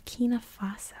about Burkina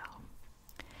Faso.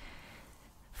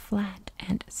 Flat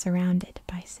and surrounded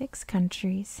by 6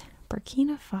 countries,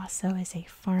 Burkina Faso is a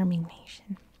farming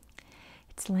nation.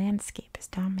 Its landscape is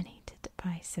dominated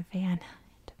by savanna.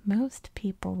 Most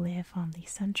people live on the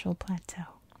Central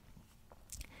Plateau.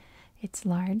 Its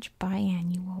large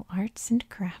biannual arts and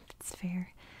crafts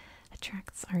fair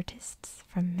attracts artists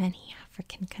from many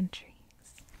African countries.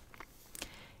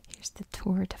 Here's the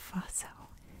Tour de Faso.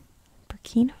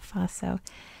 Burkina Faso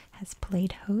has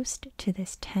played host to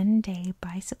this 10-day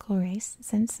bicycle race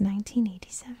since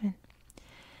 1987.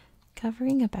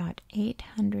 Covering about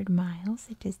 800 miles,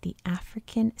 it is the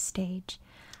African stage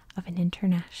of an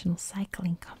international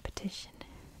cycling competition.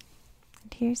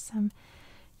 And here's some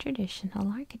traditional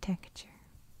architecture.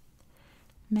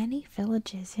 Many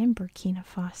villages in Burkina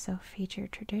Faso feature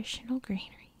traditional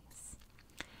granaries.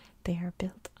 They are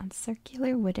built on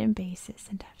circular wooden bases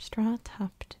and have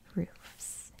straw-topped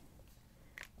roofs.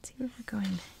 Let's see where we're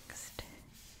going next.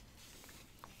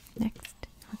 Next,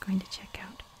 we're going to check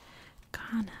out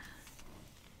Ghana.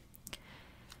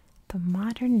 The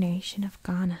modern nation of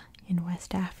Ghana in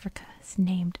West Africa is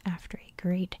named after a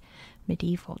great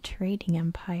medieval trading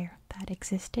empire that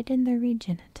existed in the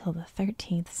region until the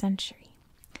 13th century.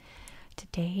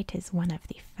 Today it is one of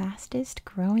the fastest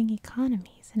growing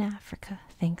economies in Africa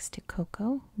thanks to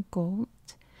cocoa, gold,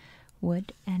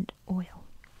 wood, and oil.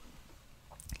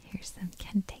 Here's some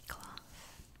kente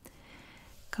cloth.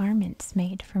 Garments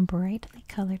made from brightly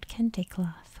colored kente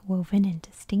cloth woven in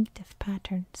distinctive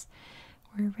patterns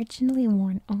were originally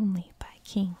worn only by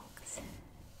kings.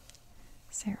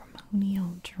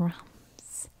 Ceremonial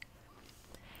drums.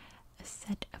 A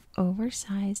set of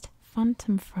oversized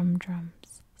phantom drums,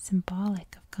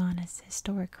 symbolic of Ghana's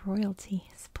historic royalty,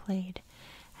 is played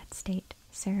at state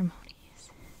ceremonies.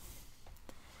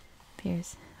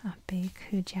 Here's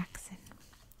Abeku Jackson.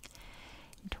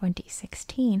 In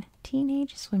 2016,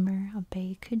 teenage swimmer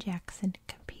Abeku Jackson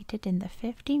competed in the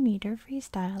 50-meter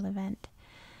freestyle event,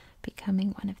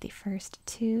 becoming one of the first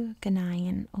 2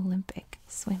 Ghanaian Olympic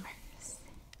swimmers.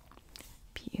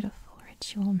 Beautiful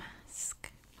ritual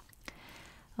mask.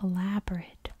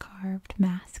 Elaborate carved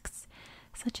masks,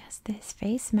 such as this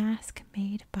face mask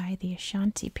made by the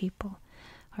Ashanti people,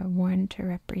 are worn to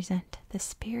represent the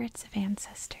spirits of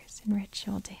ancestors in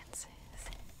ritual dances.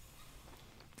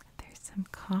 There's some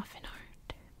coffin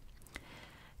art.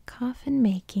 Coffin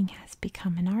making has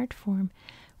become an art form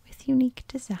with unique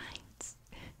designs.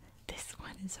 This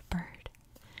one is a bird,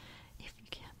 if you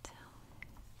can't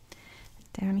tell.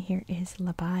 Down here is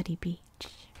Labadi Beach.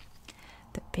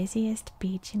 The busiest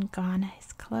beach in Ghana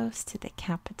is close to the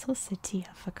capital city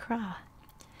of Accra.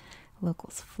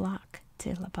 Locals flock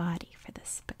to Labadi for the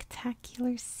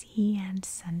spectacular sea and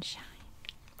sunshine.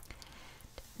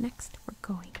 Next, we're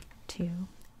going to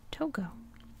Togo.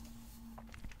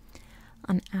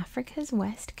 On Africa's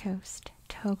west coast,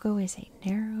 Togo is a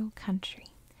narrow country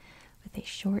with a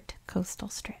short coastal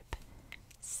strip.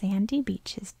 Sandy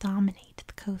beaches dominate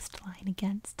the coastline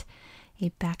against a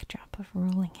backdrop of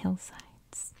rolling hillsides.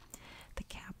 The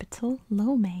capital,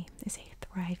 Lomé, is a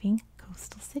thriving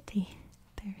coastal city.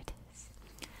 There it is.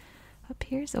 Up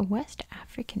here's a West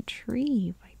African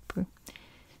tree viper.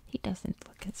 He doesn't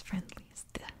look as friendly as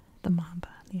the mamba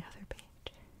on the other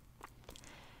page.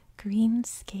 Green,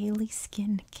 scaly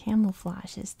skin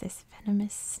camouflages this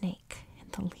venomous snake in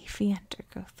the leafy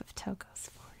undergrowth of Togo's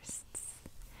forests.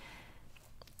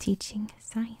 Teaching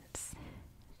science.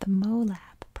 The MoLab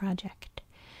project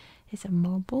is a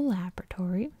mobile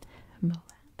laboratory,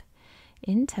 MoLab,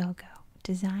 in Togo,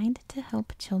 designed to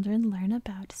help children learn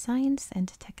about science and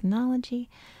technology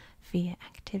via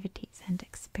activities and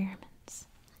experiments.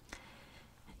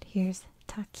 And here's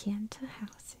Takienta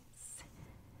houses.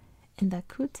 In the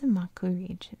Kutamaku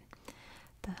region,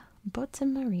 the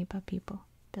Botamariba people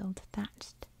build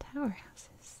thatched tower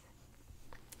houses.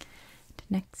 And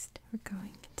next, we're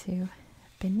going to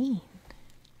Benin.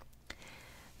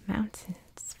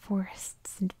 Mountains,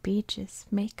 forests, and beaches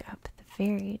make up the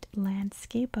varied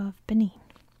landscape of Benin.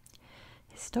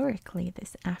 Historically,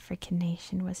 this African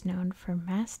nation was known for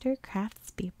master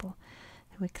craftspeople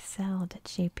who excelled at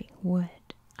shaping wood,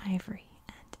 ivory,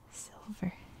 and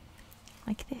silver.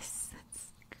 Like this. That's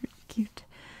really cute.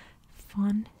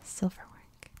 Fawn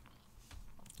silverwork.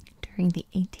 During the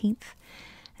 18th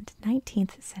and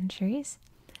 19th centuries,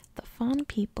 the Fawn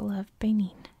people of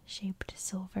Benin shaped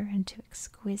silver into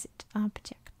exquisite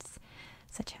objects,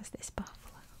 such as this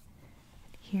buffalo.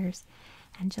 And here's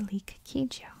Angelique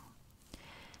Kidjo.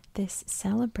 This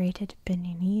celebrated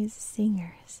Beninese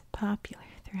singer is popular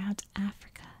throughout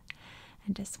Africa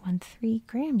and has won 3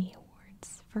 Grammy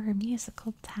Awards for her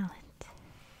musical talent.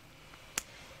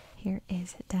 Here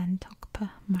is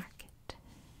Dantokpa Market.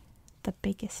 The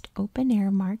biggest open-air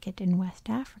market in West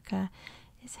Africa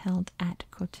is held at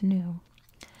Cotonou.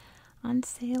 On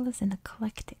sale is an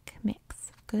eclectic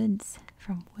mix of goods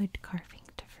from wood carving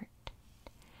to fruit.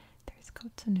 There's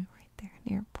Cotonou right there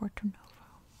near Porto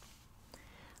Novo,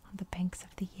 on the banks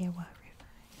of the Yewa River.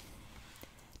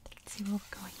 Let's see where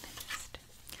we're going next.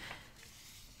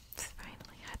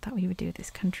 Finally, I thought we would do this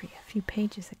country a few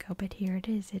pages ago, but here it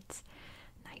is. It's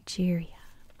Nigeria.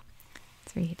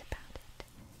 Let's read about it.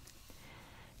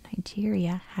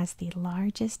 Nigeria has the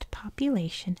largest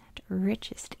population and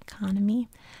richest economy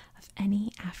of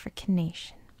any African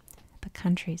nation. The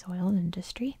country's oil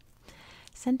industry,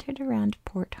 centered around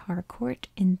Port Harcourt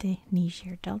in the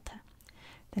Niger Delta,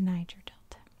 the Niger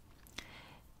Delta.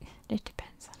 It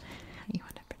depends on how you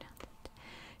want to pronounce it.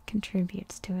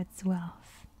 Contributes to its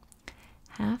wealth.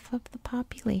 Half of the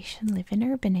population live in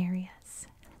urban areas.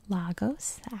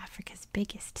 Lagos, Africa's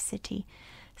biggest city,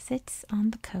 sits on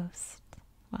the coast,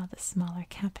 while the smaller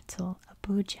capital,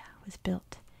 Abuja, was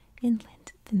built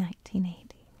inland in the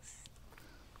 1980s.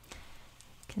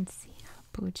 You can see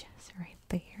Abuja is right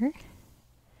there.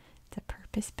 It's a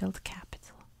purpose-built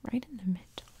capital right in the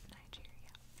middle of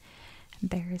Nigeria. And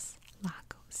there's Lagos.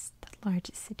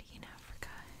 largest city in Africa.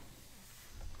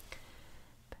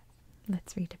 But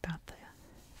let's read about the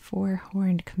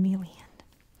four-horned chameleon.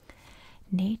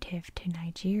 Native to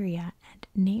Nigeria and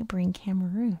neighboring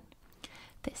Cameroon,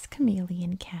 this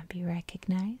chameleon can be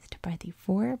recognized by the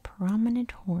four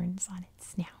prominent horns on its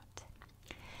snout.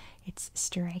 Its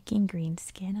striking green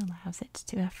skin allows it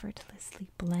to effortlessly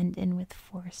blend in with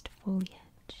forest foliage.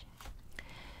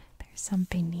 There's some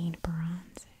Benin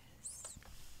bronzes.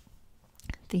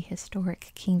 The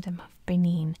historic kingdom of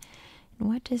Benin, in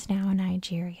what is now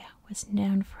Nigeria, was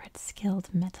known for its skilled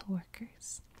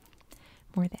metalworkers.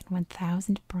 More than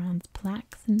 1,000 bronze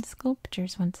plaques and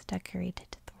sculptures once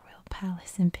decorated the royal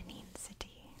palace in Benin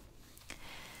City.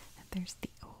 And there's the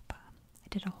Oba. I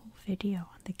did a whole video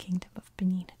on the kingdom of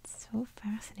Benin. It's so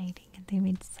fascinating, and they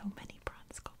made so many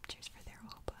bronze sculptures for their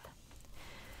Oba.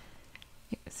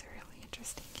 It was a really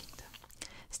interesting kingdom.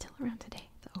 Still around today.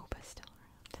 The Oba is still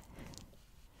around.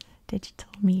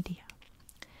 Digital media.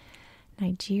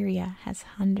 Nigeria has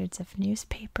hundreds of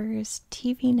newspapers,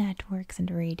 TV networks, and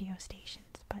radio stations,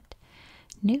 but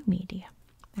new media,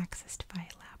 accessed via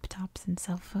laptops and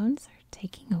cell phones, are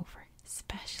taking over,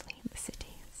 especially in the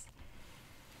cities.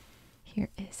 Here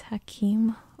is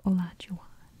Hakeem Olajuwon.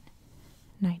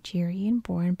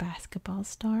 Nigerian-born basketball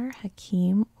star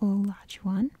Hakeem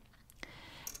Olajuwon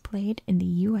played in the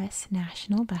U.S.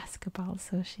 National Basketball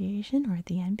Association, or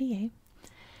the NBA,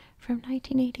 from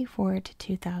 1984 to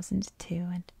 2002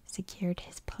 and secured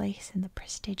his place in the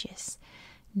prestigious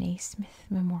Naismith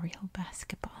Memorial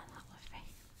Basketball Hall of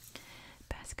Fame.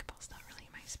 Basketball's not really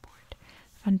my sport.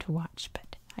 Fun to watch,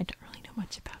 but I don't really know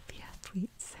much about the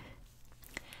athletes.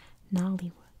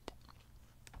 Nollywood.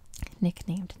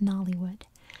 Nicknamed Nollywood,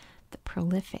 the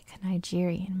prolific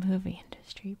Nigerian movie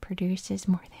industry produces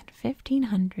more than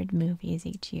 1,500 movies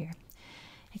each year,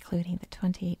 including the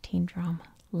 2018 drama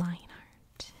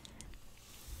Lionheart.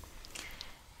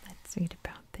 Let's read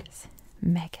about this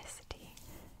megacity.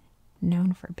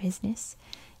 Known for business,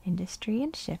 industry,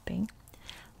 and shipping,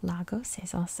 Lagos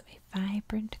is also a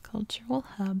vibrant cultural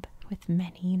hub with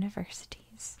many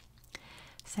universities.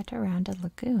 Set around a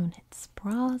lagoon, it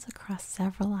sprawls across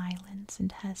several islands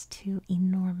and has two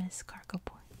enormous cargo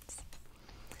ports.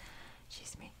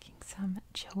 She's making some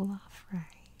jollof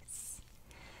rice.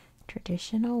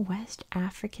 Traditional West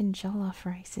African jollof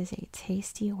rice is a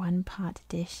tasty one-pot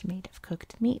dish made of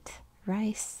cooked meat,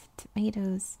 rice,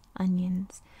 tomatoes,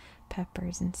 onions,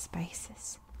 peppers, and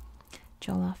spices.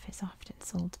 Jollof is often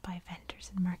sold by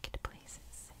vendors in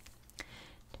marketplaces.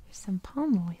 There's some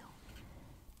palm oil.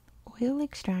 Oil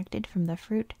extracted from the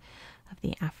fruit of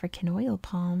the African oil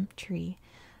palm tree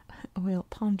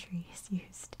is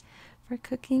used for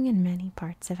cooking in many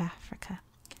parts of Africa.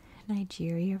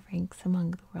 Nigeria ranks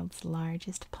among the world's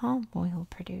largest palm oil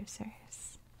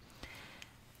producers.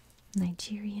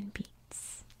 Nigerian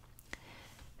beats.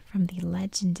 From the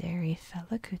legendary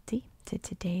Fela Kuti to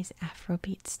today's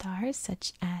Afrobeat stars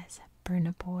such as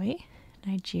Burna Boy,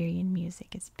 Nigerian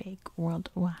music is big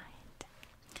worldwide.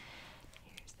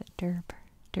 Here's the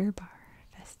Durbar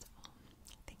Festival,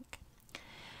 I think.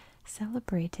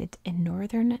 Celebrated in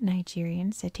northern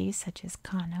Nigerian cities such as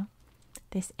Kano,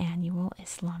 this annual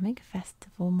Islamic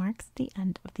festival marks the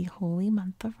end of the holy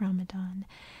month of Ramadan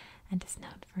and is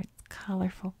known for its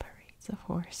colorful parades of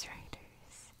horse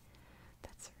riders.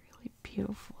 That's really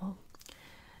beautiful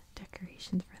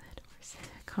decorations for that horse,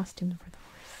 costumes for the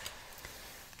horse.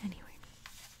 Anyway,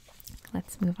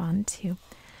 let's move on to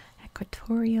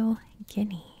Equatorial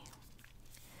Guinea.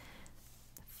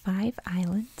 5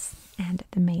 islands and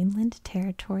the mainland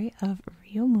territory of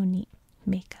Rio Muni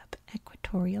make up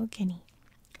Equatorial Guinea.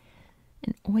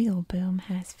 An oil boom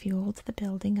has fueled the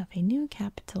building of a new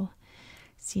capital,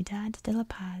 Ciudad de la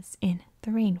Paz, in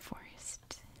the rainforest.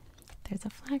 There's a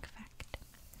flag fact.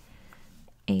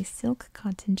 A silk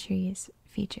cotton tree is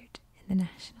featured in the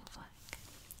national flag.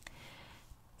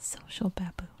 Social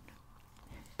baboon.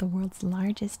 The world's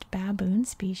largest baboon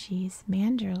species,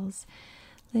 mandrills,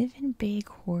 live in big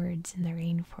hordes in the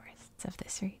rainforests of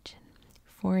this region,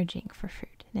 foraging for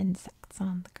fruit and insects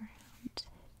on the ground.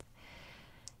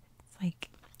 It's like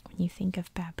when you think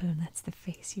of baboon, that's the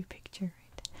face you picture,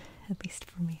 right? At least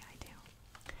for me, I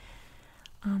do.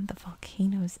 On the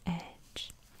volcano's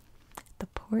edge, the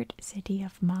port city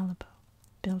of Malabo,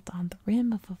 built on the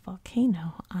rim of a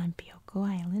volcano on Bioko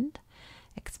Island,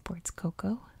 exports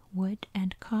cocoa, wood,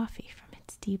 and coffee from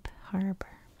its deep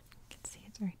harbor. You can see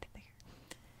it's right there,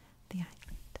 the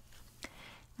island.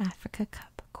 Africa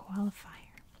Cup qualifier.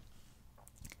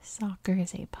 Soccer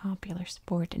is a popular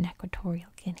sport in Equatorial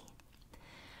Guinea.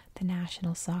 The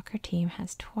national soccer team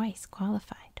has twice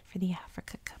qualified for the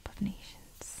Africa Cup of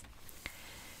Nations.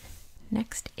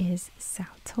 Next is Sao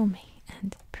Tome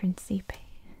and Principe.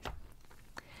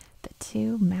 The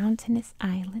two mountainous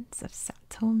islands of Sao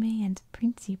Tome and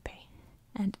Principe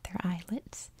and their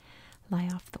islets lie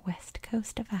off the west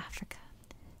coast of Africa.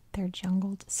 Their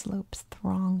jungled slopes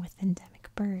throng with endemic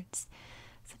birds,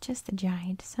 such as the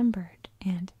giant sunbird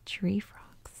and tree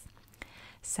frogs.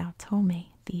 Sao Tome,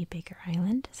 the bigger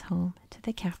island, is home to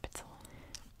the capital.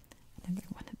 Another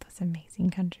one of those amazing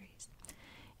countries.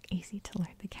 Easy to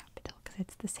learn the capital because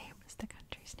it's the same as the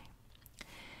country's name.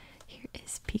 Here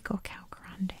is Pico Cal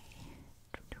Grande.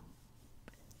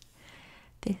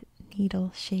 The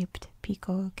needle-shaped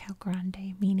Pico Cal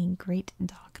Grande, meaning Great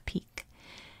Dog Peak,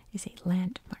 is a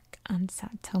landmark on Sao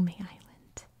Tome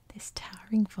Island. This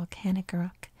towering volcanic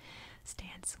rock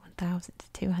stands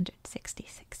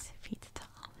 1,266 feet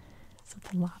tall. So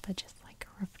the lava just like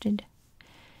erupted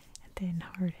and then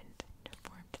hardened and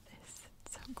formed this.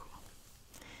 It's so cool.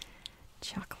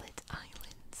 Chocolate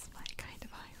Islands, my kind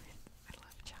of island. I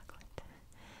love chocolate.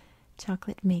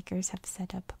 Chocolate makers have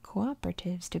set up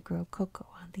cooperatives to grow cocoa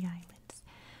on the islands,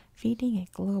 feeding a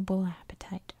global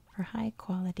appetite for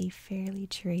high-quality, fairly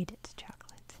traded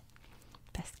chocolate.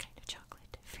 Best kind of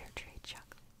chocolate, fair trade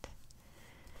chocolate.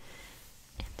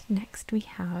 And next we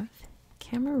have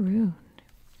Cameroon.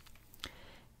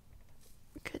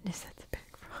 Goodness, that's a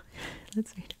big frog.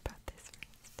 Let's read about this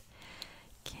first.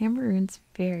 Cameroon's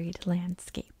varied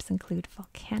landscapes include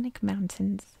volcanic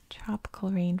mountains, tropical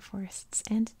rainforests,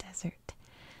 and desert.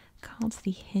 Called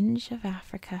the Hinge of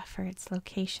Africa for its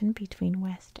location between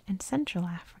West and Central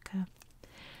Africa,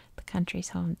 the country's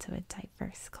home to a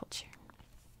diverse culture.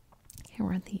 Here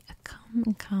are the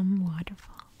Ekom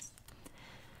waterfalls.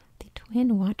 The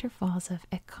twin waterfalls of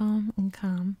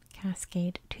Ekom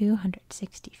cascade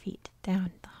 260 feet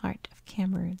down the heart of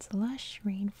Cameroon's lush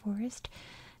rainforest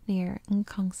near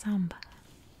Nkongsamba.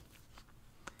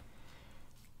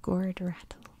 Gourd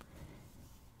rattle.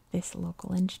 This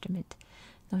local instrument,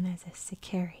 known as a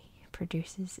sikeri,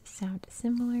 produces sound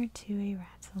similar to a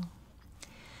rattle.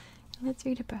 Let's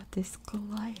read about this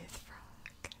Goliath frog.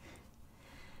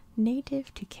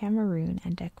 Native to Cameroon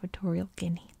and Equatorial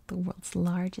Guinea, the world's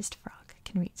largest frog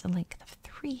can reach a length of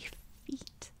 3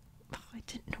 feet. Oh, I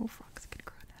didn't know frogs could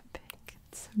grow that big.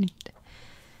 It's so neat.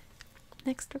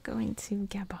 Next, we're going to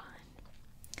Gabon,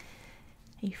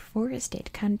 a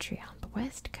forested country on the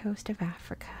west coast of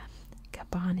Africa.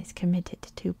 Gabon is committed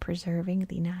to preserving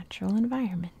the natural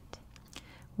environment.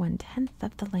 1/10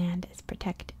 of the land is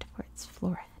protected for its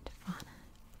flora and fauna.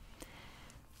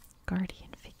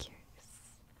 Guardian figures.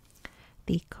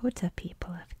 The Kota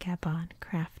people of Gabon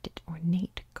crafted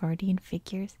ornate guardian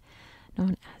figures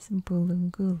known as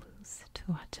bulungulus to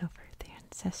watch over their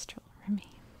ancestral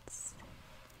remains.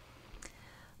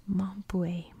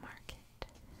 Montbouet Market.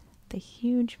 The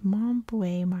huge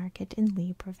Montbouet Market in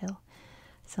Libreville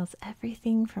sells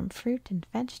everything from fruit and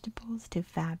vegetables to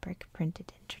fabric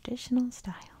printed in traditional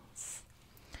styles.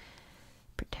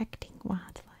 Protecting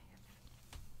wildlife.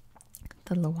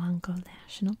 The Luango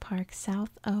National Park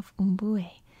south of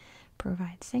Umbue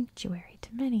provides sanctuary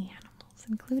to many animals,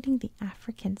 including the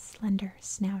African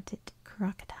slender-snouted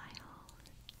crocodile.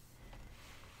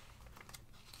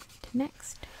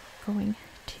 Next, going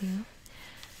to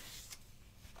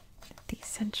the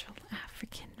Central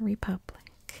African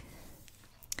Republic.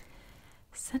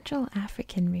 Central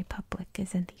African Republic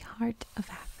is in the heart of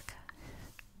Africa.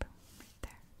 Boom, right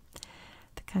there.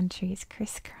 The country is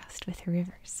crisscrossed with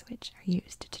rivers, which are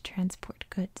used to transport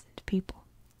goods and people.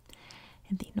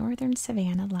 In the northern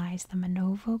savannah lies the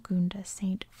Manovo-Gunda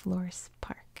St. Floris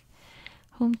Park,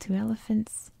 home to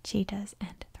elephants, cheetahs,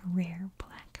 and the rare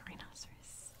black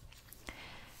rhinoceros.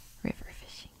 River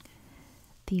fishing.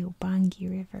 The Ubangi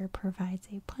River provides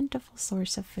a plentiful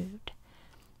source of food.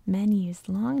 Men use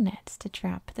long nets to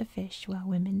trap the fish while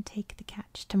women take the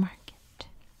catch to market.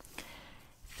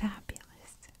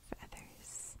 Fabulous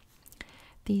feathers.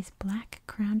 These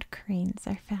black-crowned cranes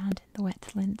are found in the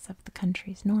wetlands of the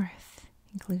country's north,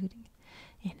 including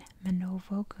in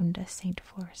Manovo-Gunda St.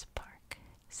 Floris Park,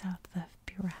 south of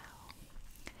Burao.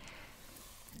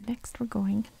 Next we're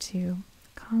going to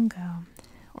Congo,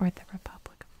 or the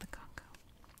Republic of the Congo.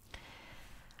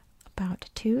 About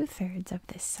 2/3 of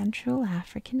this Central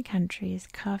African country is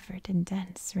covered in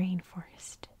dense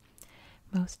rainforest.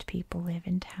 Most people live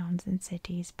in towns and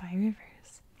cities by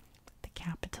rivers. The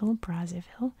capital,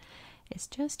 Brazzaville, is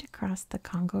just across the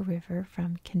Congo River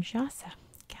from Kinshasa,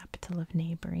 capital of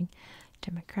neighboring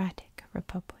Democratic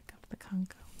Republic of the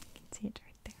Congo. You can see it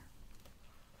right there.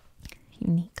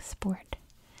 Unique sport.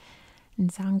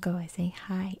 Nzango is a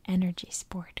high-energy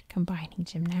sport combining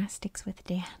gymnastics with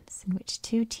dance in which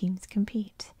 2 teams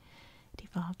compete.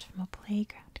 that evolved from a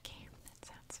playground game. That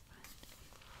sounds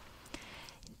fun.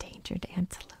 Endangered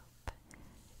antelope.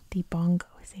 The bongo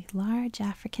is a large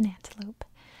African antelope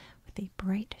with a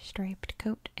bright striped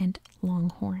coat and long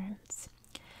horns.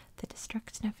 The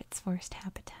destruction of its forest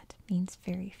habitat means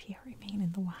very few remain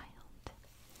in the wild.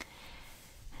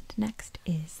 And next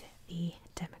is the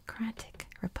Democratic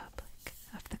Republic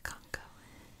of the Congo.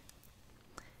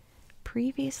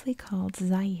 Previously called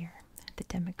Zaire, the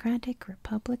Democratic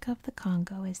Republic of the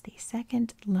Congo is the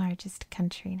second largest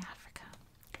country in Africa.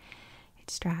 It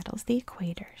straddles the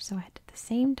equator, so at the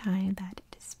same time that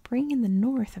it is spring in the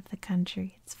north of the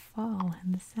country, it's fall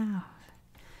in the south.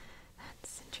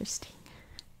 That's interesting.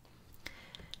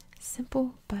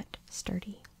 Simple but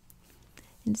sturdy.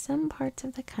 In some parts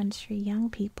of the country, young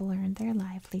people earn their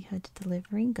livelihood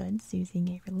delivering goods using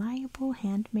a reliable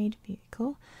handmade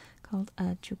vehicle called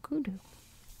a chukudu.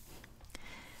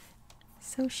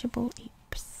 Sociable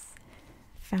apes.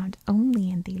 Found only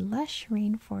in the lush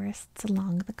rainforests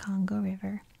along the Congo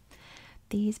River,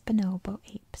 these bonobo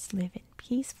apes live in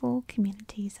peaceful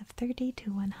communities of 30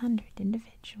 to 100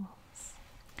 individuals.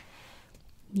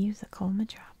 Musical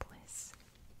metropolis.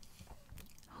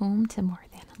 Home to more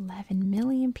than 11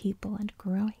 million people and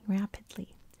growing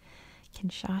rapidly,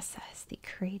 Kinshasa is the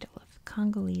cradle of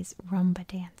Congolese rumba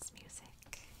dance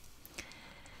music.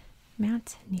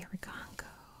 Mount Nyiragongo.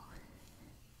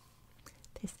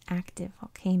 This active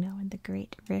volcano in the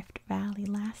Great Rift Valley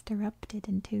last erupted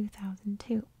in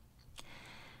 2002.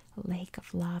 A lake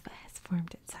of lava has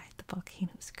formed inside the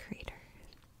volcano's crater.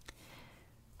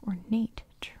 Ornate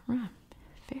drum.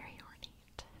 Very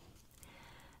ornate.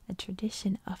 A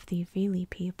tradition of the Vili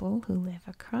people who live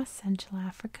across Central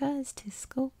Africa is to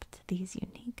sculpt these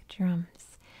unique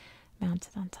drums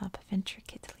mounted on top of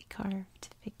intricately carved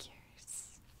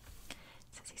figures. It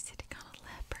says he's sitting on a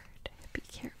leopard. Be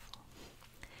careful.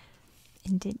 I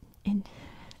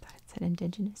thought it said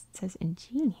indigenous. It says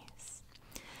ingenious.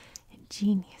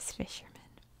 Ingenious fishermen.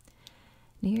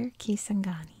 Near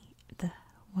Kisangani, the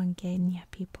Wangenya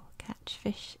people catch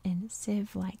fish in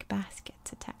sieve-like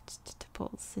baskets attached to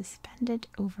poles suspended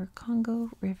over Congo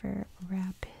River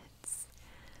rapids.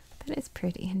 That is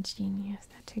pretty ingenious.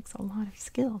 That takes a lot of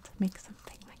skill to make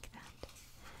something like that.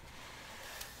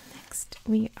 Next,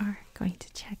 we are going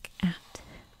to check out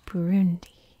Burundi.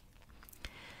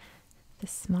 The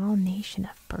small nation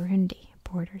of Burundi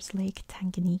borders Lake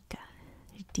Tanganyika,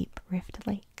 a deep rift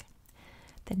lake.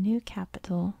 The new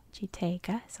capital,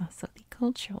 Gitega, is also the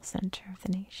cultural center of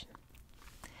the nation.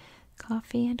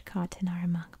 Coffee and cotton are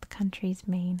among the country's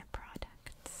main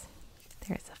products.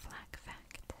 There is a flag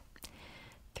fact.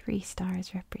 3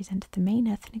 stars represent the main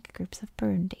ethnic groups of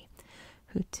Burundi: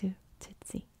 Hutu,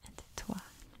 Tutsi, and Twa.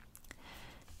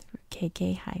 The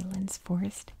Rukege Highlands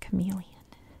forest chameleon.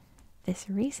 This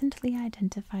recently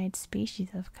identified species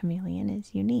of chameleon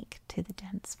is unique to the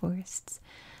dense forests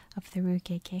of the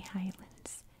Rukege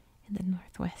Highlands in the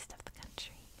northwest of the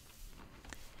country.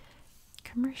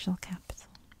 Commercial capital.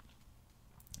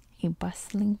 A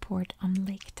bustling port on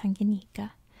Lake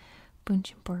Tanganyika,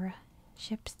 Bujumbura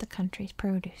ships the country's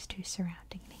produce to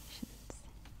surrounding nations.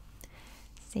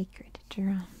 Sacred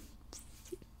drums.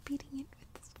 Beating it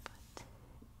with this foot.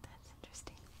 That's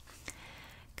interesting.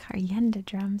 Karyenda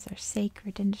drums are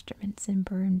sacred instruments in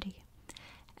Burundi,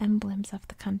 emblems of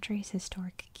the country's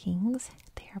historic kings.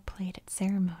 They are played at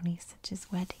ceremonies such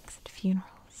as weddings and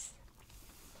funerals.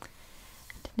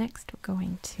 And next we're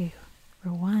going to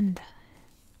Rwanda.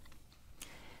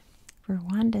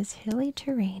 Rwanda's hilly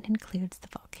terrain includes the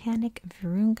volcanic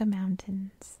Virunga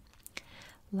Mountains.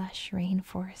 Lush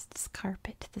rainforests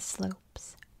carpet the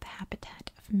slopes, the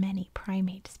habitat of many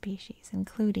primate species,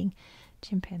 including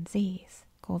chimpanzees,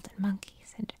 golden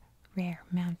monkeys, and rare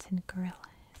mountain gorillas.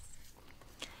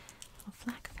 Little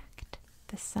flag fact.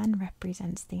 The sun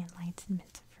represents the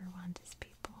enlightenment of Rwanda's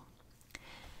people.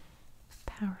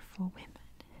 Powerful women.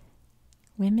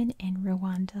 Women in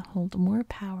Rwanda hold more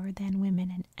power than women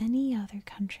in any other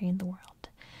country in the world,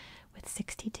 with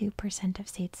 62% of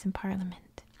seats in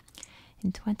parliament.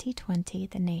 In 2020,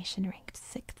 the nation ranked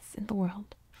 6th in the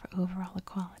world for overall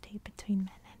equality between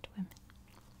men and women.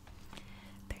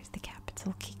 There's the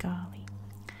capital, Kigali,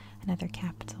 another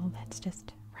capital that's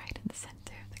just right in the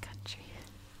center of the country.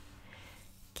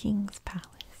 King's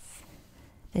Palace.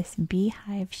 This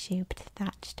beehive-shaped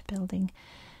thatched building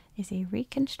is a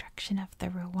reconstruction of the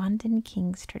Rwandan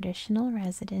king's traditional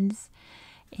residence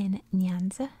in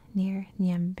Nyanza near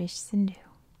Nyambishsindu,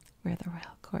 where the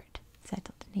royal court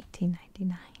settled in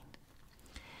 1899.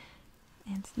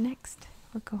 And next,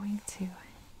 we're going to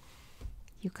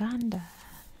Uganda.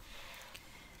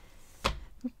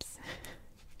 Oops,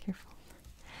 careful.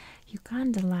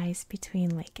 Uganda lies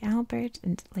between Lake Albert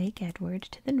and Lake Edward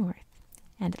to the north,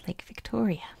 and Lake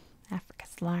Victoria,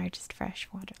 Africa's largest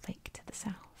freshwater lake, to the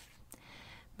south.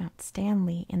 Mount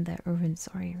Stanley in the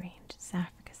Rwenzori Range is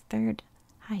Africa's third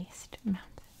highest mountain.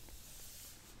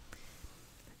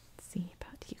 Let's see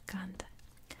about Uganda.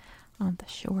 On the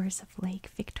shores of Lake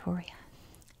Victoria,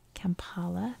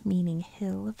 Kampala, meaning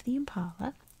hill of the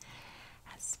Impala,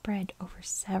 has spread over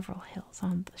several hills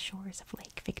on the shores of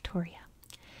Lake Victoria.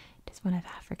 It is one of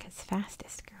Africa's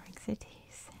fastest growing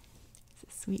cities. It's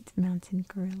a sweet mountain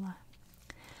gorilla.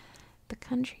 The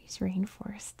country's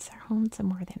rainforests are home to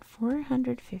more than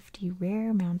 450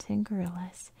 rare mountain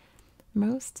gorillas.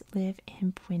 Most live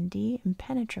in Bwindi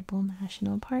Impenetrable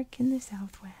National Park in the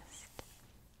southwest.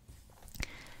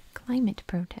 Climate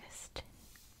protest.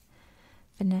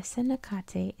 Vanessa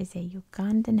Nakate is a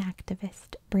Ugandan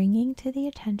activist bringing to the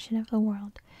attention of the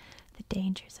world the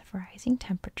dangers of rising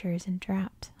temperatures and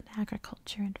drought on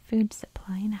agriculture and food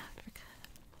supply in Africa.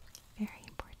 Very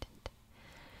important.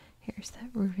 Here's the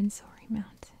Rwenzori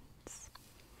Mountains.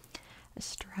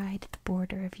 Astride the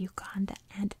border of Uganda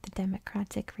and the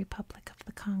Democratic Republic of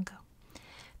the Congo,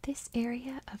 this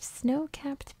area of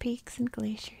snow-capped peaks and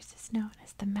glaciers is known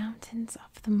as the Mountains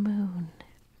of the Moon.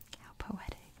 How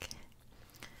poetic.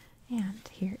 And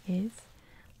here is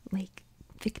Lake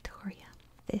Victoria.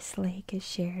 This lake is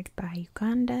shared by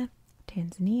Uganda,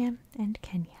 Tanzania, and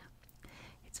Kenya.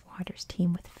 Its waters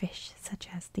teem with fish such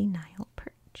as the Nile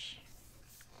perch.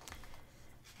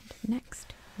 And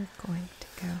next, we're going to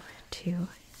go to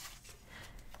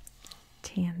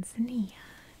Tanzania.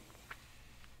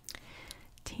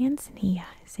 Tanzania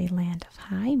is a land of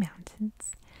high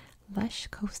mountains, lush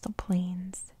coastal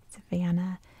plains,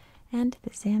 savanna, and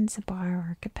the Zanzibar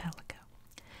archipelago.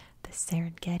 The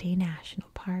Serengeti National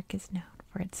Park is known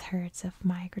for its herds of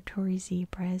migratory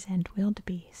zebras and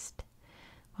wildebeest,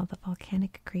 while the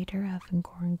volcanic crater of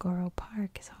Ngorongoro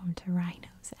Park is home to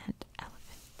rhinos and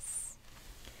elephants.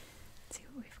 Let's see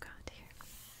what we've got here.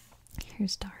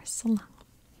 Here's Dar es Salaam.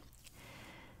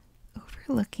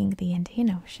 Overlooking the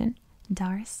Indian Ocean,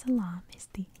 Dar es Salaam is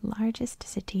the largest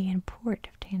city and port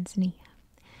of Tanzania.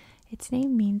 Its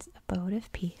name means abode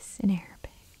of peace in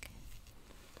Arabic.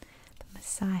 The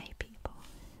Maasai people.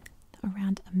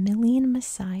 Around 1 million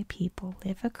Maasai people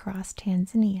live across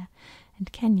Tanzania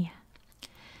and Kenya.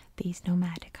 These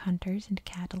nomadic hunters and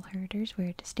cattle herders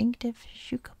wear distinctive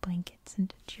shuka blankets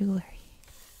and jewelry.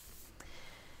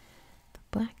 The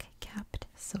black-capped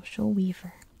social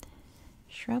weaver.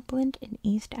 Shrubland in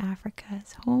East Africa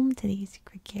is home to these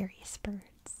gregarious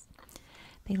birds.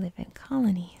 They live in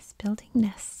colonies, building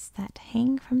nests that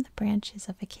hang from the branches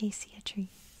of acacia trees.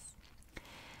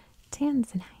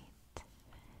 Tanzanite.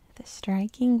 The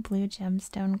striking blue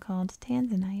gemstone called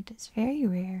tanzanite is very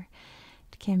rare.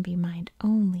 It can be mined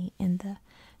only in the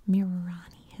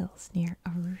Mirurani Hills near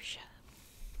Arusha.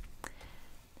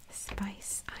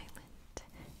 Spice Island.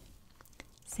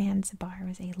 Zanzibar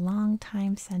was a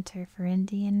long-time center for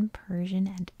Indian, Persian,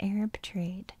 and Arab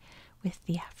trade with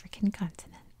the African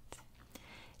continent.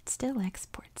 It still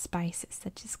exports spices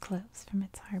such as cloves from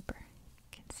its harbor. You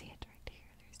can see it right here.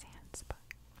 There's Zanzibar.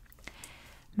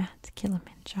 Mount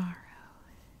Kilimanjaro.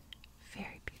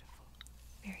 Very beautiful,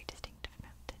 very distinctive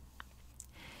mountain.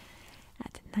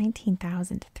 At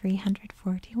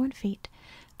 19,341 feet,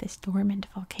 this dormant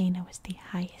volcano is the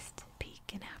highest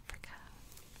peak in Africa.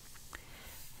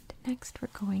 And next we're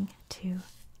going to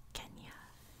Kenya.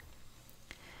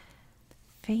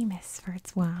 Famous for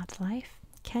its wildlife,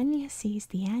 Kenya sees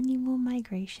the annual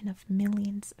migration of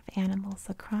millions of animals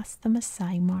across the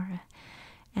Masai Mara,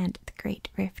 and the Great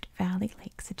Rift Valley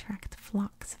lakes attract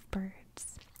flocks of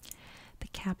birds. The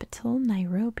capital,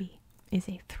 Nairobi, is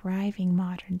a thriving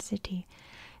modern city,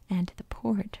 and the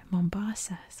port,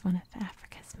 Mombasa, is one of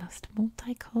Africa's most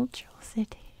multicultural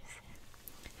cities.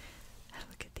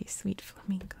 Look at these sweet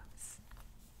flamingos.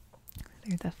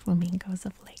 They're the flamingos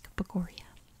of Lake Bogoria.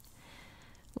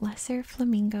 Lesser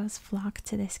flamingos flock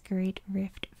to this Great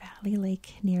Rift Valley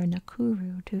lake near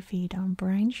Nakuru to feed on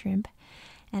brine shrimp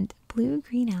and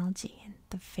blue-green algae in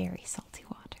the very salty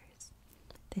waters.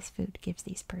 This food gives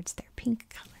these birds their pink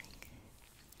coloring.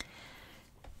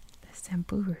 The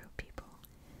Samburu people.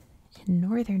 In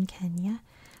northern Kenya,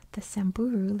 the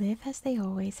Samburu live as they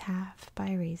always have,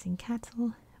 by raising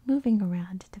cattle, moving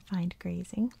around to find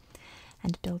grazing,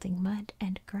 and building mud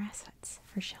and grass huts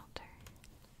for shelter.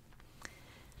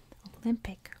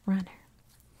 Olympic runner.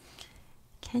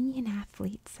 Kenyan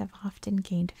athletes have often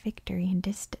gained victory in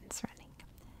distance running.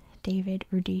 David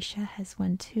Rudisha has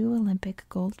won 2 Olympic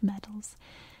gold medals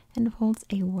and holds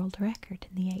a world record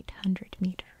in the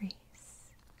 800-meter race.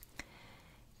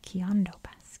 Kiondo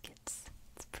basket.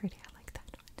 pretty. I like that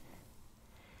one.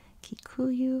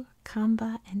 Kikuyu,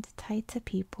 Kamba, and Taita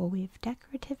people weave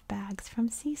decorative bags from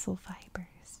sisal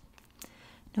fibers.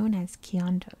 Known as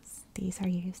kiondos, these are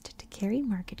used to carry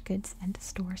market goods and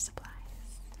store supplies.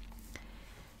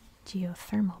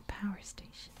 Geothermal power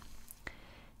station.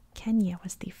 Kenya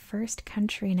was the first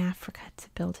country in Africa to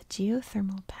build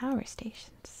geothermal power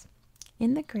stations.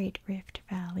 In the Great Rift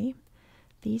Valley,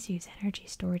 these use energy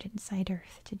stored inside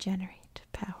Earth to generate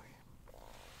power.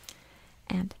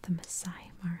 And the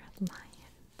Masai Mara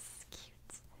lions.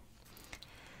 Cute.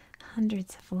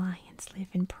 Hundreds of lions live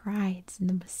in prides in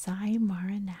the Masai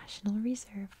Mara National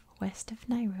Reserve west of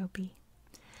Nairobi.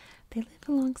 They live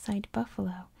alongside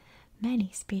buffalo,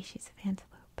 many species of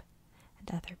antelope,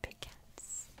 and other big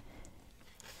cats.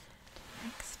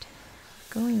 Next,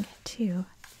 going to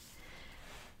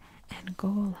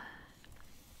Angola.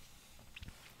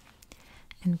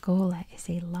 Angola is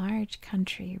a large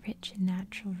country rich in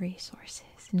natural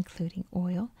resources, including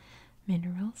oil,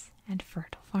 minerals, and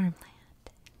fertile farmland.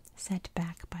 Set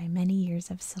back by many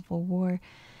years of civil war,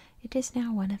 it is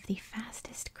now one of the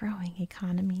fastest growing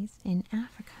economies in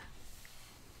Africa.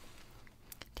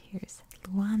 Here's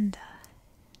Luanda.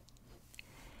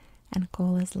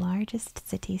 Angola's largest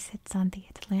city sits on the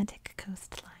Atlantic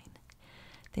coastline.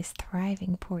 This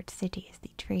thriving port city is the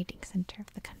trading center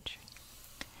of the country.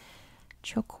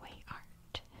 Chokwe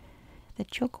art. The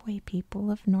Chokwe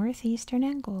people of northeastern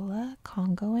Angola,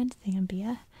 Congo, and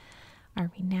Zambia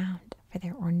are renowned for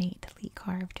their ornately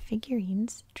carved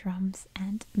figurines, drums,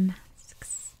 and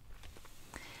masks.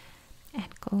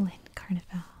 Angolan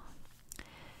Carnival.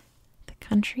 The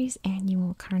country's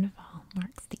annual carnival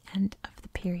marks the end of the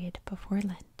period before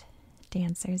Lent.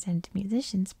 Dancers and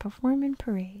musicians perform in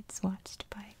parades watched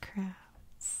by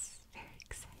crowds. Very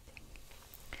exciting.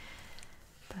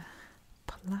 The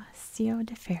Palacio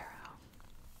de Ferro.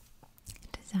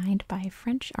 Designed by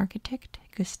French architect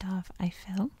Gustave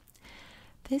Eiffel,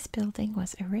 this building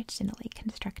was originally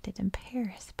constructed in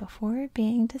Paris before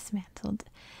being dismantled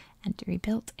and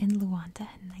rebuilt in Luanda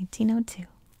in 1902.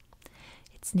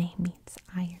 Its name means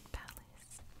Iron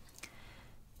Palace.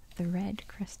 The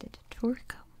red-crested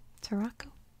Turco. I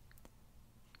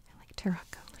like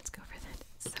Turco. Let's go for that.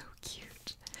 It's so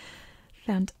cute.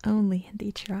 Found only in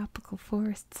the tropical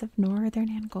forests of northern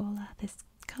Angola, this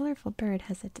colorful bird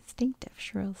has a distinctive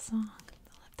shrill song.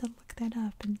 I'll have to look that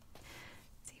up and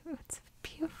see. It's a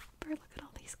beautiful bird. Look at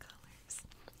all these colors.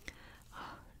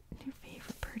 Oh, new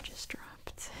favorite bird just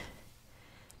dropped.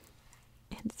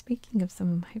 And speaking of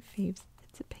some of my faves,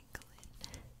 it's a pangolin.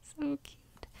 So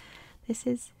cute. This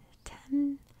is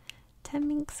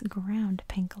Temminck's ground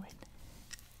pangolin.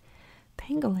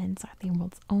 Pangolins are the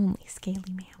world's only scaly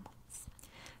mammals.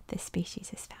 This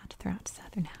species is found throughout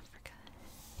southern Africa.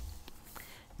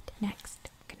 Next,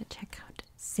 we're going to check out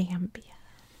Zambia.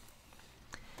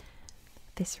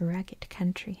 This rugged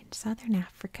country in southern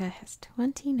Africa has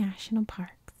 20 national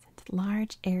parks and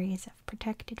large areas of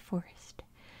protected forest,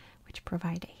 which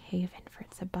provide a haven for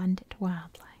its abundant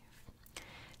wildlife.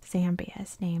 Zambia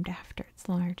is named after its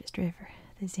largest river,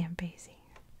 the Zambezi.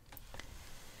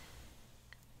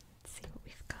 Let's see what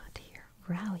we've got here.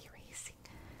 Rally racing.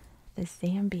 The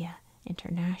Zambia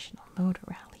International Motor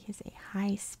Rally is a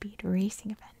high-speed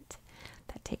racing event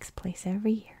that takes place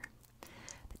every year.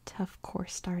 The tough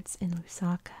course starts in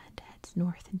Lusaka and heads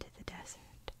north into the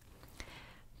desert.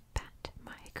 Bat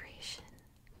migration.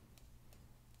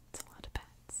 It's a lot of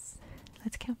bats.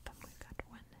 Let's count them. We've got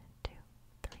 1, 2,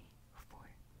 3, 4,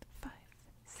 5,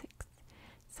 6,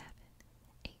 7,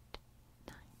 8,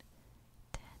 9,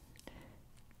 10.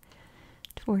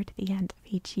 Toward the end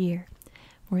of each year,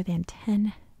 more than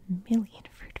 10 million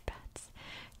fruit bats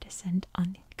descend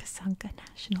on Kasanka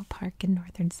National Park in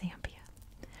northern Zambia.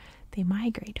 They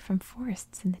migrate from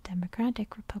forests in the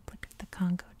Democratic Republic of the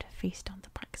Congo to feast on the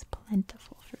park's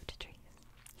plentiful fruit trees.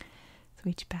 So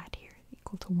each bat here is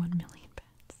equal to 1 million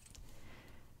bats.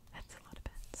 That's a lot of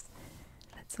bats.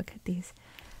 Let's look at these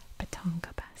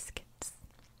Batanga baskets.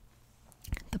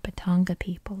 The Batanga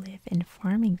people live in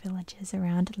farming villages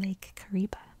around Lake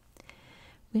Kariba.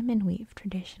 Women weave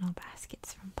traditional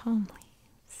baskets from palm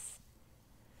leaves.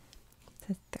 It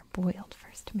says they're boiled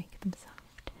first to make them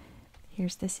soft.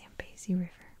 Here's the Zambezi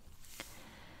River.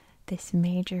 This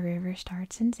major river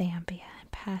starts in Zambia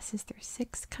and passes through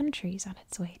 6 countries on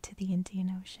its way to the Indian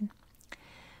Ocean.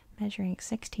 Measuring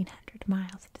 1,600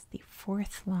 miles, it is the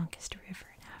 4th longest river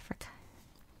in Africa.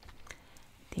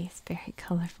 These very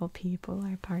colorful people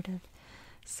are part of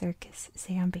Circus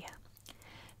Zambia.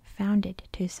 Founded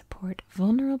to support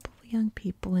vulnerable young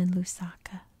people in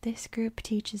Lusaka, This group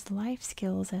teaches life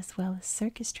skills as well as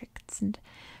circus tricks and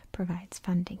provides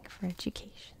funding for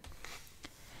education.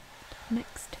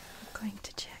 Next, we're going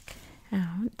to check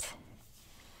out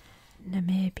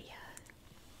Namibia.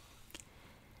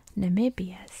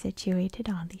 Namibia is situated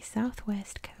on the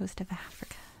southwest coast of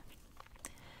Africa.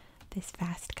 This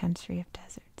vast country of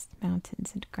deserts,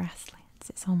 mountains, and grasslands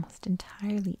is almost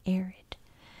entirely arid,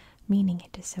 meaning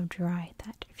it is so dry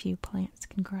that few plants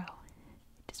can grow.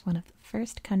 It is one of the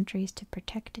first countries to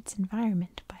protect its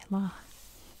environment by law.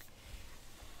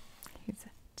 Here's a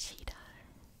cheetah.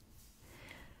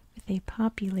 With a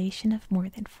population of more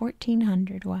than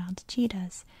 1,400 wild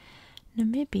cheetahs,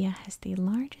 Namibia has the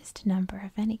largest number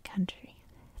of any country.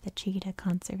 The Cheetah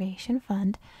Conservation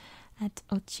Fund at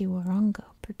Otjiwarongo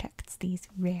protects these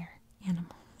rare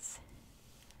animals.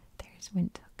 There's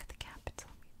Windhoek, the capital.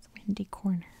 It's Windy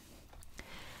Corner.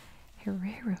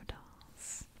 Herero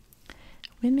dolls.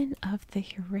 Women of the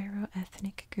Herero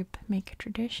ethnic group make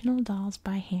traditional dolls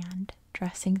by hand,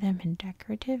 dressing them in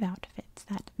decorative outfits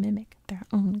that mimic their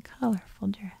own colorful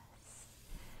dress.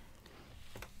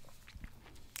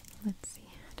 Let's see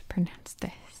how to pronounce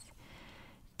this.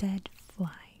 Dead fly.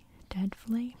 Dead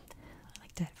flay? I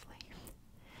like dead flay.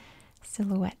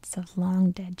 Silhouettes of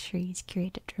long dead trees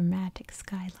create a dramatic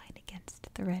skyline against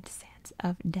the red sands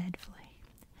of Dead Flay,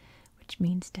 which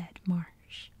means dead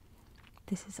marsh.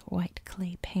 This is a white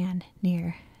clay pan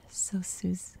near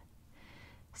Sosusvlei,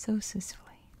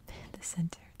 the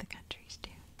center of the country's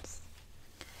dunes.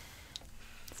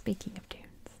 Speaking of dunes,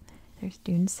 there's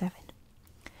Dune 7.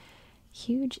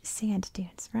 Huge sand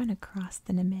dunes run across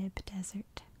the Namib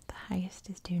Desert. The highest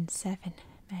is Dune 7,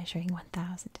 measuring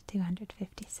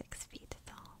 1,256 feet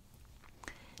tall.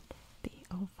 The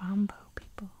Ovambo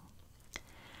people.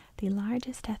 The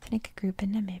largest ethnic group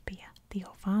in Namibia, the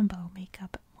Ovambo, make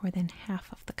up more than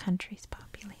half of the country's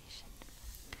population.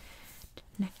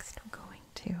 Next, we're going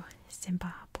to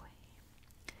Zimbabwe.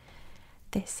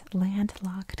 This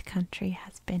landlocked country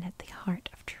has been at the heart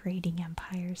of trading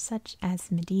empires such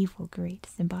as medieval Great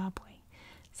Zimbabwe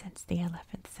since the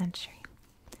 11th century.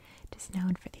 It is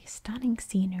known for the stunning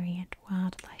scenery and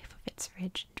wildlife of its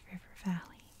ridge and river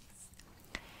valleys.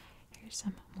 Here's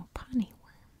some mopani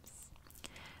worms.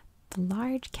 The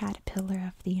large caterpillar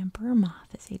of the emperor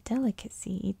moth is a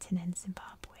delicacy eaten in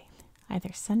Zimbabwe,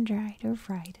 either sun-dried or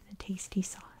fried in a tasty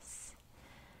sauce.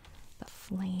 The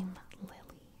flame lily.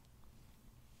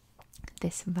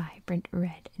 This vibrant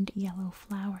red and yellow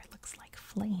flower looks like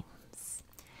flames.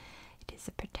 It is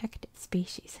a protected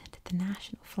species and the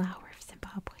national flower of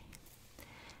Zimbabwe.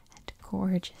 And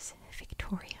gorgeous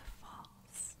Victoria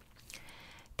Falls.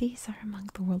 These are among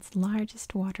the world's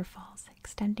largest waterfalls,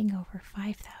 extending over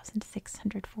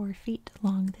 5,604 feet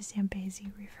along the Zambezi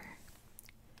River.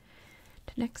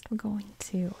 Next, we're going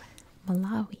to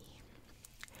Malawi.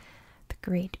 The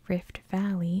Great Rift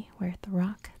Valley, where the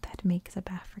rock that makes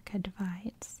up Africa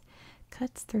divides,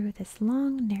 cuts through this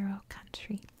long, narrow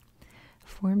country.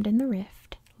 Formed in the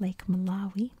rift, Lake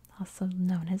Malawi, also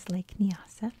known as Lake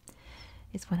Nyasa,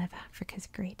 is one of Africa's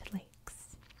Great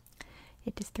Lakes.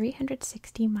 It is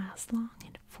 360 miles long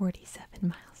and 47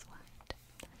 miles wide.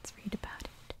 Let's read about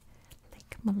it.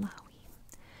 Lake Malawi.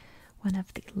 One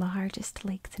of the largest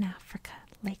lakes in Africa,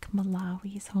 Lake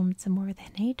Malawi is home to more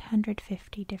than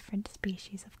 850 different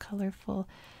species of colorful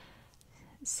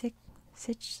cichlid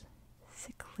fish.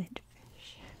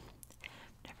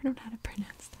 Never known how to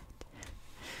pronounce that.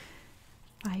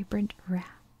 Vibrant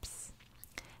wraps.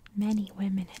 Many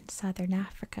women in southern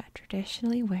Africa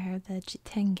traditionally wear the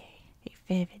jitenge, a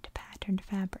vivid patterned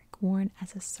fabric worn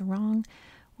as a sarong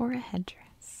or a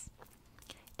headdress.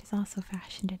 It is also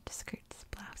fashioned into skirts,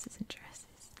 blouses, and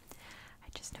dresses. I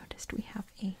just noticed we have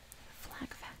a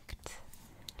flag fact.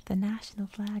 The national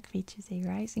flag features a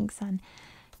rising sun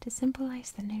to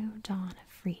symbolize the new dawn of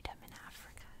freedom in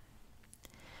Africa.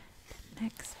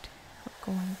 Next, we're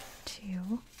going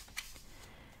to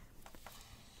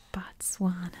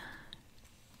Botswana.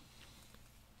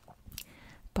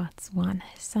 Botswana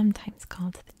is sometimes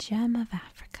called the gem of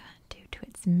Africa due to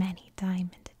its many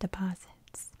diamond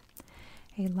deposits.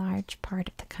 A large part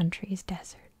of the country is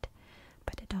desert,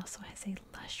 but it also has a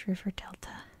lush river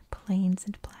delta, plains,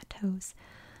 and plateaus,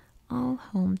 all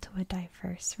home to a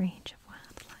diverse range of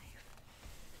wildlife.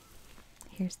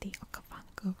 Here's the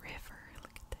Okavango River.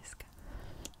 Look at this guy.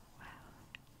 Wow.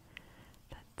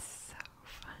 That's so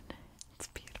fun. It's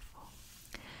beautiful.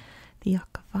 The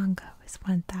Okavango is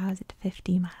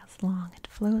 1,050 miles long and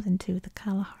flows into the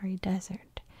Kalahari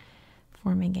Desert,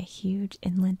 forming a huge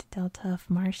inland delta of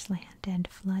marshland and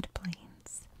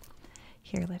floodplains.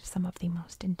 Here live some of the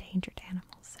most endangered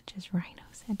animals, such as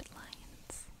rhinos and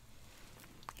lions.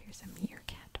 There's a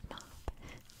meerkat mob.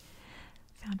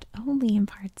 Found only in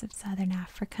parts of southern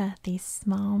Africa, these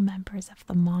small members of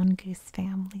the mongoose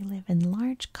family live in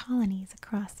large colonies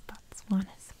across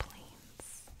Botswana's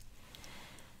plains.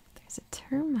 There's a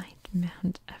termite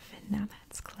mound oven. Now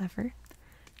that's clever.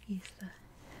 Use the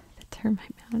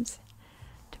termite mounds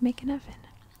to make an oven.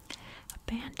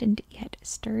 Abandoned yet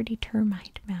sturdy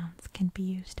termite mounds can be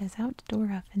used as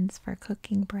outdoor ovens for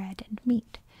cooking bread and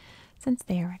meat, since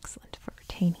they are excellent for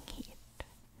retaining heat. It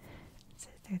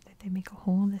says there that they make a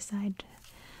hole in the side to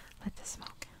let the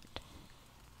smoke out.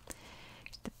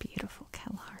 Here's the beautiful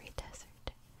Kalahari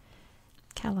Desert.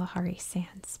 Kalahari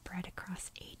sands spread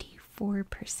across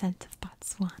 84% of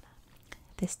Botswana.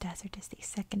 This desert is the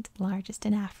second largest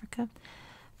in Africa, of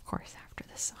course after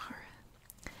the Sahara.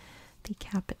 The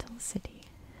capital city,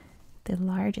 the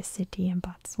largest city in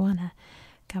Botswana,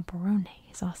 Gaborone,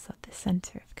 is also the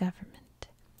center of government.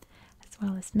 As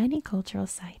well as many cultural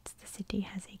sites, the city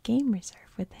has a game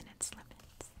reserve within its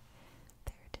limits.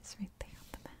 There it is right there on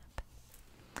the map.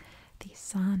 The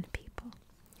San people.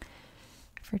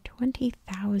 For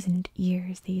 20,000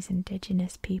 years, these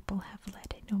indigenous people have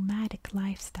led a nomadic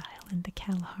lifestyle in the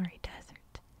Kalahari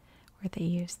Desert, where they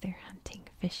use their hunting,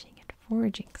 fishing, and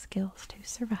foraging skills to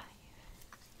survive.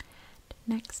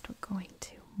 Next, we're going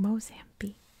to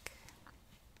Mozambique.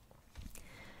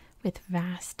 With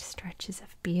vast stretches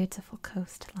of beautiful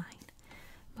coastline,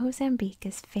 Mozambique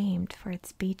is famed for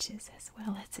its beaches as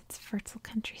well as its fertile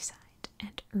countryside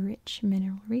and rich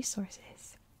mineral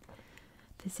resources.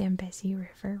 The Zambezi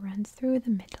River runs through the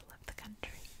middle of the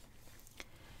country.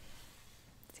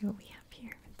 Let's see what we have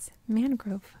here. It's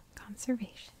mangrove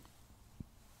conservation.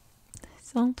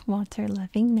 Saltwater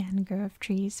loving mangrove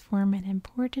trees form an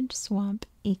important swamp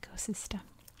ecosystem.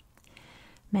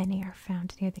 Many are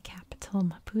found near the capital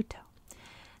Maputo,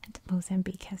 and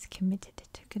Mozambique has committed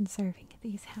to conserving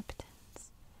these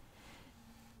habitats.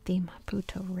 The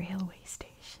Maputo Railway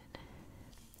Station.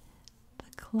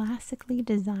 The classically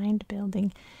designed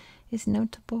building is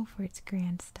notable for its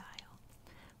grand style.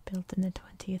 Built in the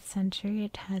 20th century,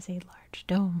 it has a large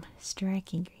dome,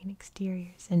 striking green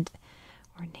exteriors, and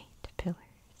ornate pillars.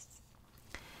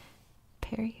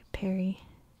 Peri peri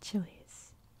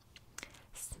chilies.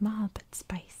 Small but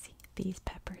spicy, these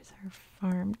peppers are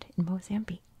farmed in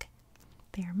Mozambique.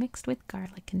 They are mixed with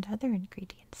garlic and other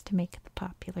ingredients to make the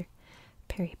popular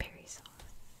peri peri sauce.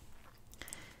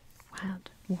 Wild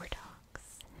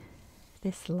warthogs.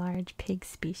 This large pig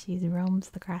species roams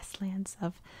the grasslands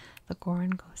of the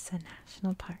Gorongosa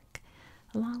National Park,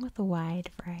 along with a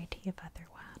wide variety of other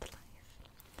wildlife.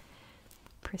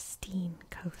 Pristine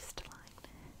coastline.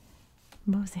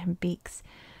 Mozambique's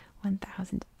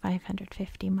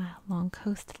 1,550-mile-long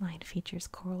coastline features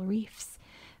coral reefs,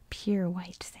 pure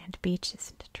white sand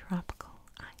beaches, and tropical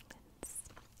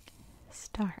islands.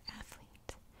 Star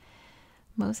athlete.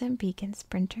 Mozambican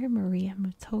sprinter Maria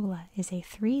Mutola is a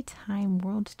 3-time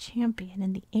world champion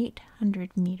in the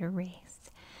 800-meter race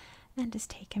and has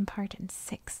taken part in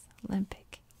 6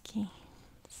 Olympic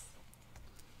Games.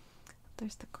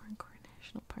 There's the Gorongosa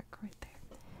National Park right there,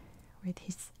 where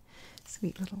these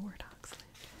sweet little warthogs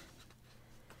live.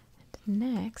 And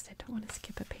next, I don't want to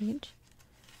skip a page.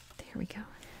 There we go.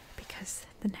 Because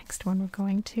the next one we're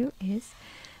going to is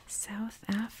South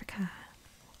Africa.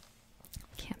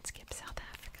 Can't skip South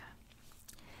Africa.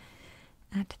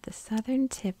 At the southern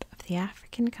tip of the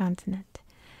African continent,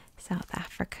 South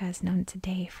Africa is known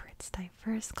today for its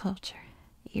diverse culture,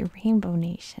 a rainbow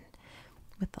nation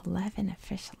with 11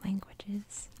 official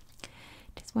languages.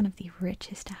 It is one of the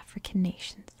richest African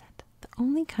nations and the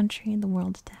only country in the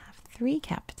world to have 3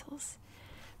 capitals: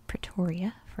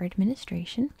 Pretoria for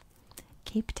administration,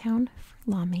 Cape Town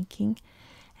for lawmaking,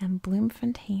 and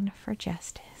Bloemfontein for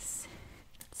justice.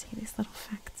 Let's see these little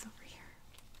facts over here.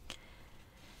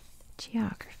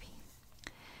 Geography.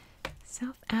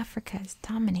 South Africa is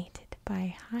dominated by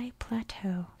a high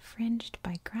plateau fringed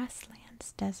by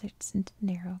grasslands, deserts, and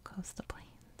narrow coastal plains.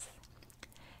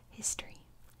 History.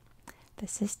 The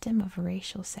system of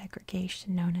racial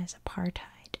segregation known as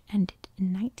apartheid ended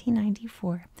in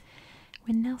 1994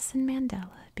 when Nelson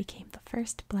Mandela became the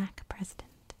first black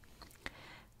president.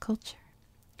 Culture.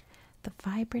 The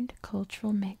vibrant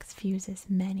cultural mix fuses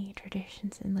many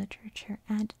traditions in literature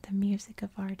and the music of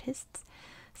artists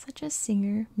such as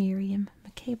singer Miriam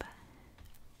Makeba.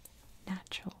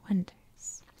 Natural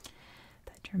wonders.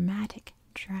 The dramatic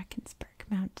Drakensberg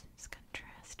Mountains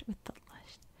contrast with the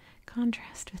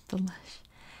lush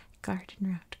garden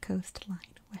route coastline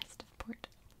west of Port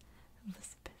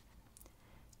Elizabeth.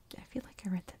 I feel like I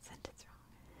read that sentence wrong.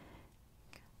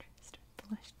 Contrast with the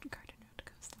lush garden route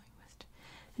coastline west.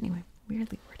 Anyway,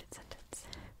 weirdly worded sentence.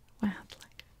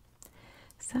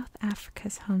 Africa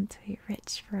is home to a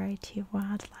rich variety of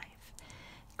wildlife,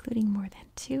 including more than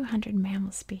 200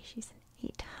 mammal species and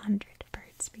 800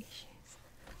 bird species.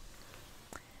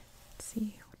 Let's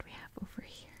see what we have over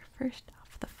here. First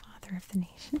off, the father of the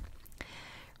nation.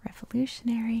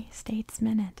 Revolutionary,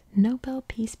 statesman, and Nobel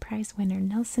Peace Prize winner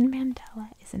Nelson Mandela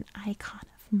is an icon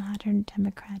of modern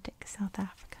democratic South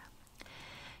Africa.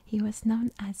 He was known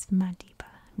as Madiba,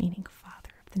 meaning father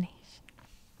of the nation.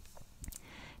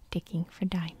 Digging for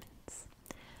diamonds.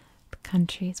 The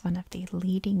country is one of the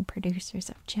leading producers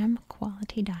of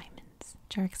gem-quality diamonds,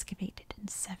 which are excavated in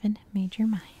 7 major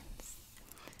mines.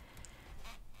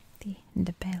 The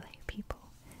Ndebele people.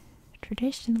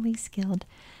 Traditionally skilled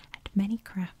at many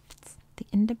crafts, the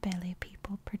Ndebele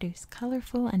people produce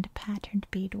colorful and patterned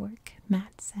beadwork,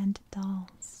 mats, and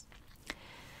dolls.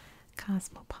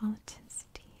 Cosmopolitan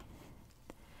city.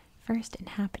 First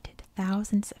inhabited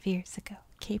thousands of years ago,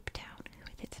 Cape Town,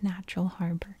 with its natural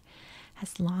harbor,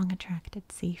 has long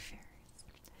attracted seafarers.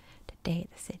 Today,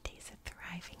 the city is a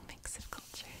thriving mix of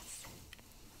cultures.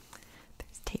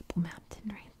 There's Table Mountain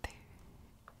right there.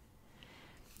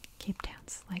 Cape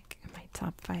Town's like my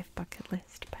top 5 bucket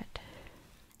list, but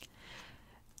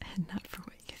not for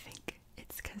what you think.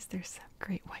 It's because there's some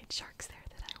great white sharks there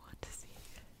that I want to see.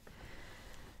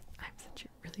 I'm such a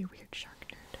really weird shark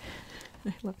nerd.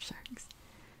 I love sharks.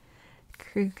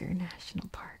 Kruger National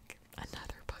Park.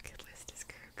 Another bucket list is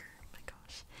Kruger. Oh my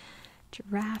gosh.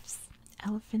 Giraffes,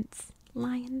 elephants,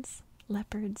 lions,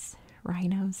 leopards,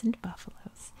 rhinos, and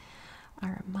buffaloes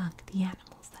are among the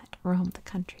animals that roam the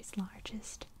country's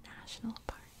largest national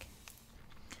park.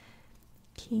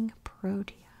 King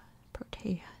Protea,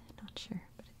 not sure,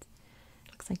 but it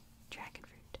looks like dragon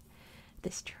fruit.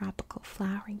 This tropical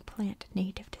flowering plant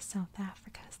native to South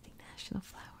Africa is the national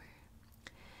flower.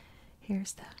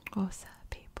 Here's the Xhosa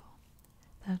people.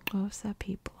 The Xhosa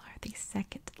people are the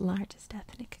second largest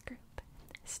ethnic group.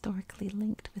 Historically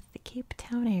linked with the Cape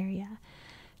Town area,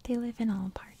 they live in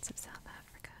all parts of South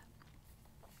Africa.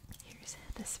 Here's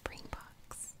the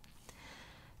Springboks.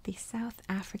 The South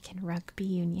African Rugby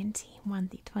Union team won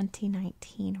the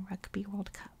 2019 Rugby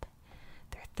World Cup,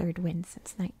 their third win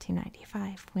since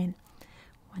 1995, when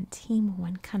one team,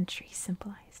 one country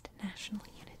symbolized national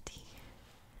unity.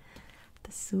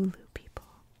 The Zulu people.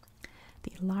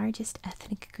 The largest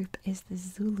ethnic group is the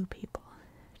Zulu people.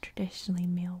 Traditionally,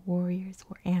 male warriors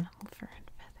wore animal fur and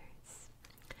feathers.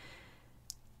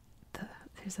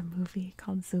 There's a movie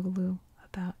called Zulu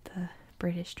about the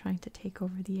British trying to take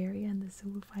over the area and the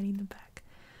Zulu fighting them back.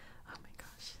 Oh my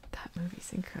gosh, that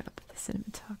movie's incredible. The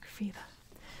cinematography,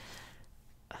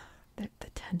 the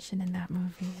tension in that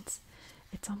movie.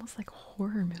 It's almost like a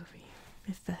horror movie.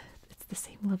 It's the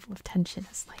same level of tension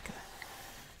as like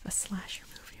a slasher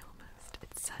movie almost.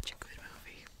 It's such a good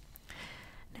movie.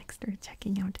 Next, we're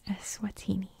checking out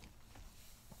Eswatini.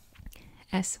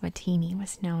 Eswatini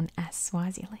was known as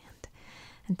Swaziland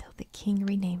until the king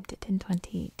renamed it in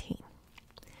 2018.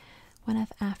 One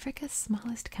of Africa's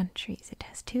smallest countries, it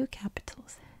has 2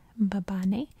 capitals,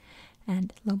 Mbabane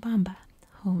and Lobamba,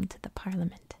 home to the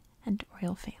parliament and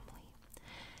royal family.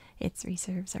 Its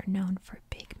reserves are known for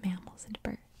big mammals and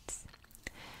birds.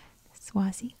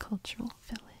 Swazi Cultural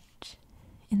Village.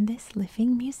 In this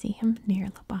living museum near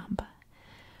Lobamba,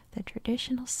 the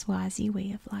traditional Swazi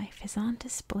way of life is on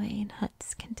display in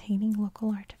huts containing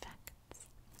local artifacts.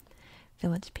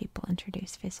 Village people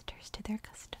introduce visitors to their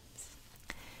customs.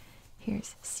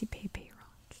 Here's Sipepe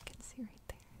Rock, you can see right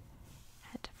there.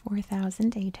 At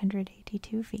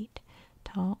 4,882 feet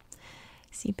tall,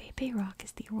 Sipepe Rock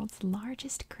is the world's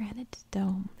largest granite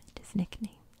dome. It is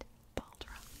nicknamed Bald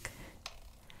Rock.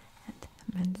 And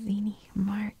Manzini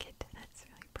Market, that's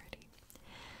really pretty.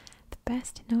 The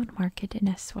best known market in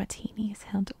Eswatini is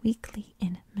held weekly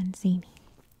in Manzini.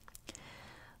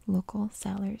 Local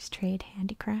sellers trade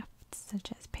handicrafts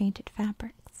such as painted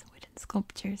fabrics, wooden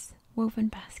sculptures, woven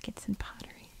baskets, and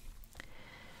pottery.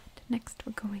 Next,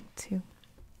 we're going to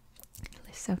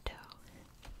Lesotho.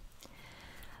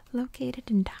 Located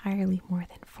entirely more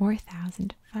than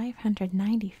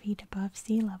 4,590 feet above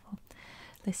sea level,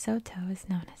 Lesotho is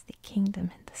known as the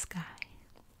Kingdom in the Sky.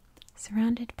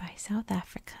 Surrounded by South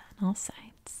Africa on all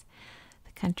sides,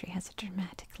 the country has a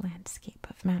dramatic landscape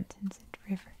of mountains and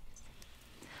rivers.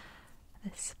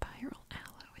 The spiral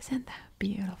aloe, isn't that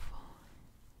beautiful?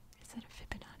 Is that a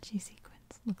Fibonacci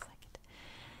sequence? Looks like it.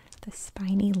 The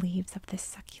spiny leaves of this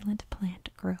succulent plant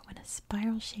grow in a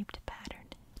spiral-shaped pattern.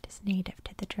 It is native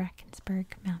to the Drakensberg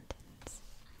Mountains.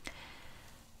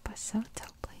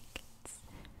 Basotho blankets.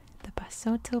 The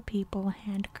Basotho people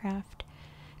handcraft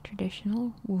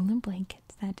traditional woolen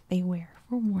blankets that they wear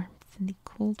for warmth in the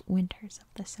cold winters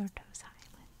of Lesotho's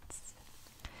highlands.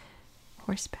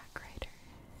 horseback rider.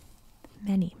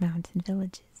 Many mountain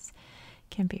villages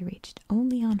can be reached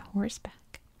only on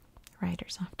horseback.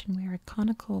 Riders often wear a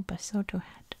conical basoto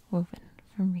hat woven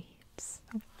from reeds.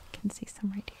 Oh, you can see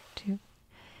some right here too.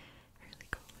 Really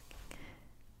cool looking.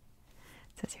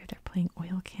 It says here they're playing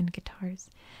oil can guitars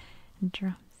and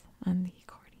drums on the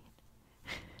accordion.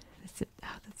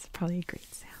 That's probably a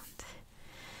great sound.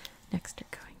 Next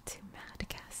we're going to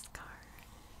Madagascar.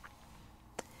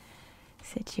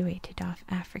 Situated off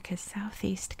Africa's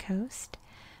southeast coast,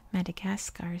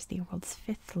 Madagascar is the world's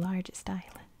 5th largest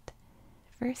island.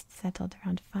 First settled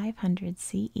around 500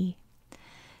 CE,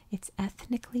 its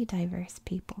ethnically diverse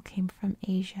people came from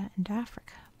Asia and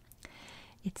Africa.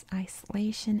 Its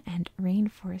isolation and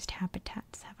rainforest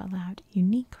habitats have allowed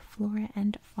unique flora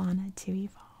and fauna to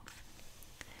evolve.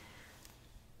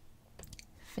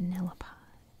 Vanilla pods.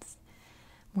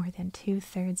 More than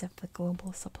 2/3 of the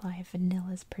global supply of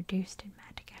vanilla is produced in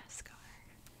Madagascar.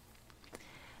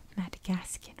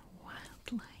 Madagascan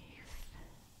wildlife.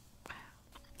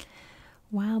 Wow.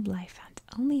 Wildlife found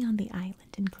only on the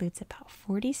island includes about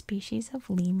 40 species of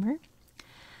lemur,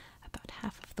 about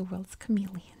half of the world's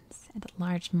chameleons, and a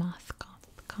large moth called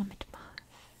the comet moth.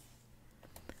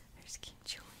 There's King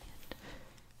Julian.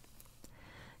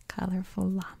 Colorful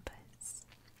lambas.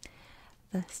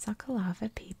 The Sakalava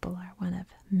people are one of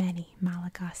many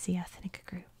Malagasy ethnic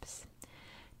groups.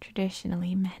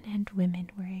 Traditionally, men and women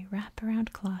wear a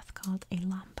wraparound cloth called a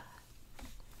lamba.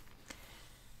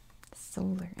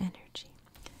 Solar energy.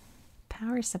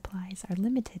 Power supplies are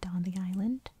limited on the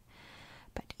island,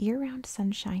 but year-round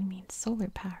sunshine means solar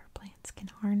power plants can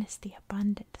harness the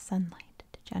abundant sunlight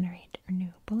to generate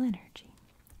renewable energy.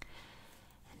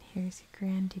 And here's your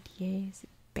Grandidier's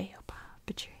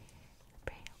baobab tree.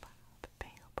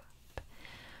 Baobab.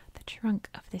 The trunk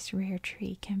of this rare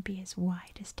tree can be as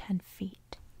wide as 10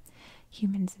 feet.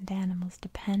 Humans and animals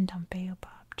depend on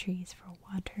baobab trees for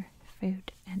water,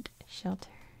 food, and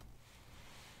shelter.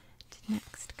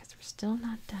 Next, because we're still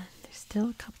not done, there's still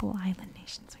a couple island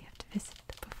nations we have to visit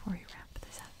before we wrap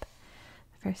this up.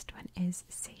 The first one is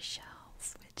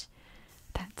Seychelles, which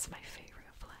that's my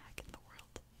favorite flag in the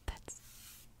world. That's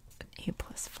an A+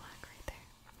 flag right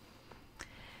there.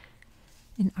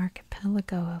 An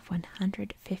archipelago of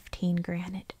 115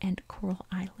 granite and coral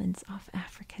islands off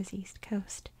Africa's east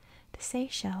coast, the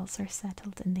Seychelles are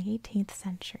settled in the 18th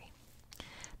century.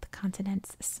 The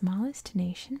continent's smallest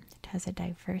nation, it has a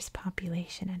diverse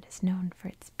population and is known for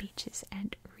its beaches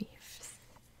and reefs.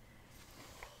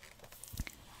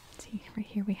 See, right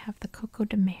here we have the coco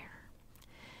de mer.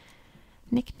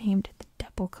 Nicknamed the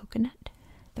double coconut,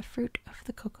 the fruit of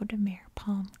the coco de mer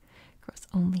palm grows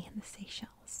only in the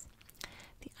Seychelles.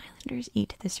 The islanders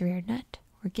eat this rare nut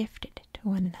or gift it to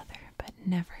one another, but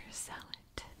never sell it.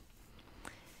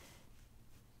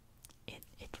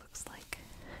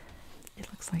 It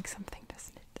looks like something,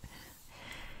 doesn't it?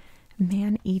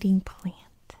 Man-eating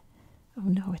plant. Oh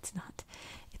no, it's not.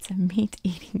 It's a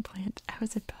meat-eating plant. I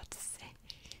was about to say.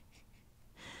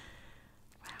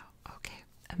 Wow, okay.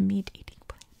 A meat-eating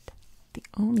plant. The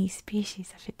only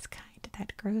species of its kind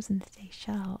that grows in the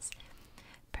Seychelles,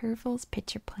 Purville's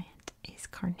pitcher plant, is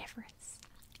carnivorous.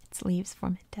 Its leaves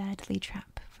form a deadly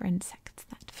trap for insects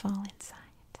that fall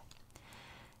inside.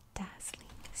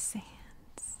 Dazzling sands.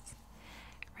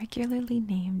 Regularly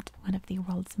named one of the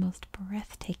world's most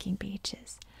breathtaking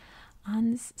beaches,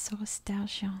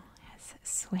 Anse-sur-Station has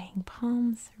swaying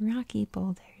palms, rocky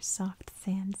boulders, soft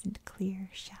sands, and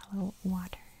clear, shallow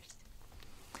waters.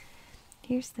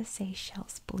 Here's the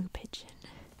Seychelles blue pigeon.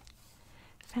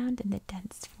 Found in the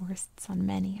dense forests on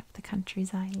many of the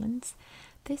country's islands,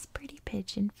 this pretty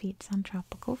pigeon feeds on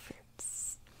tropical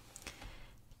fruits.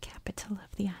 Capital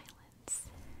of the islands.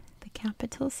 The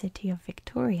capital city of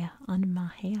Victoria on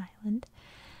Mahe Island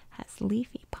has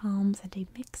leafy palms and a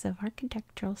mix of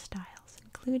architectural styles,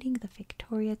 including the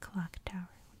Victoria Clock Tower,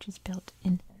 which was built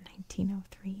in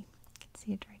 1903. You can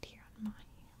see it right here on Mahe.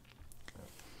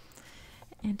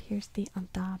 And here's the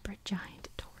Aldabra giant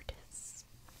tortoise.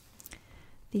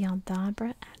 The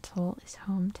Aldabra atoll is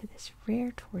home to this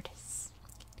rare tortoise.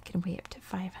 It can weigh up to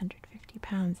 550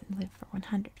 pounds and live for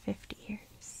 150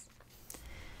 years.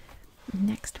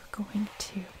 Next, we're going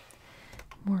to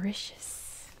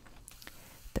Mauritius.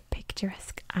 The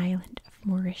picturesque island of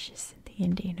Mauritius in the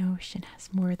Indian Ocean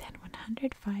has more than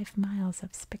 105 miles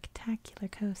of spectacular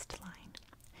coastline.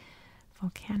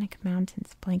 Volcanic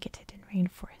mountains blanketed in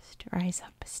rainforest rise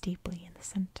up steeply in the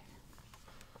center.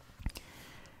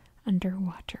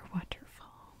 Underwater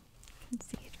waterfall. You can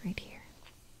see it right here.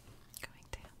 Going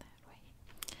down that way.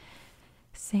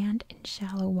 Sand in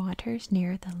shallow waters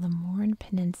near the Lemorne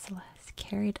Peninsula is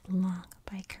carried along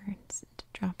by currents and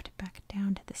dropped back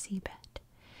down to the seabed,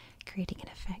 creating an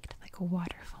effect like a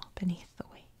waterfall beneath the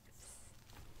waves.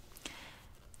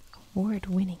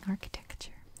 Award-winning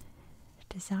architecture.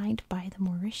 Designed by the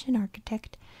Mauritian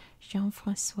architect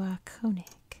Jean-François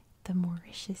Koenig, the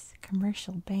Mauritius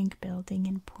Commercial Bank building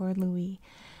in Port Louis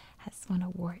has won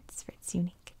awards for its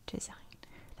unique design.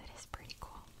 That is pretty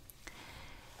cool.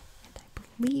 And I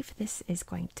believe this is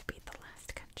going to be the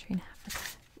last country in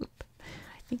Africa. Oop,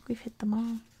 I think we've hit them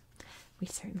all. We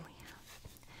certainly have.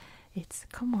 It's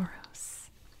Comoros.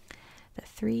 The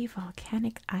 3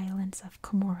 volcanic islands of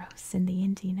Comoros in the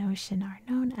Indian Ocean are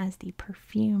known as the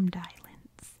Perfumed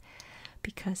Islands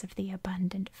because of the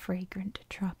abundant, fragrant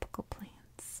tropical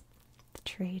plants. The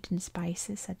trade in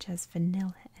spices such as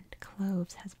vanilla and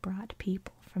cloves has brought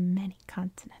people from many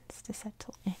continents to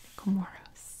settle in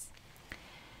Comoros.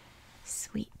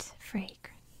 Sweet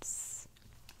fragrance.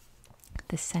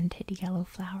 The scented yellow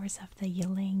flowers of the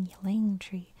ylang ylang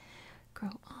tree grow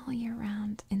all year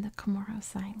round in the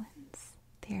Comoros Islands.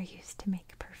 They are used to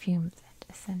make perfumes and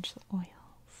essential oils.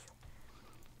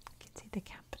 You can see the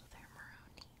capital there,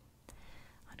 Moroni,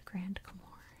 on Grand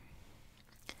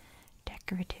Comore.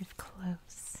 Decorative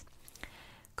clothes.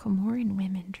 Comoran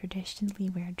women traditionally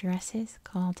wear dresses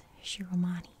called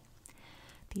shiromani.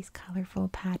 These colorful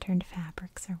patterned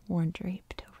fabrics are worn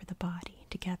draped over the body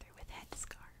together with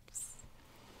headscarves.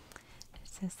 It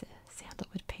says the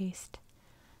sandalwood paste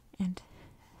and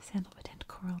sandalwood and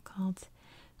coral called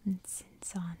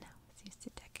nsinsana is used to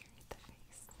decorate the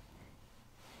face.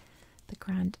 The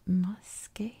Grande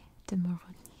Mosquée de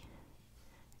Moroni.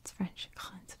 It's French,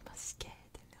 Grande Mosquée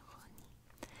de Moroni.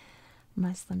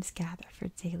 Muslims gather for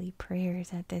daily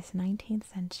prayers at this 19th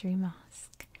century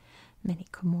mosque. Many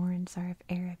Comorans are of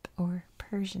Arab or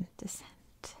Persian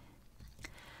descent.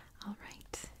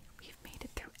 Alright, we've made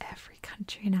it through every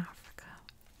country in Africa.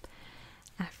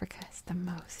 Africa is the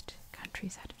most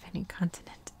countries out of any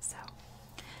continent, so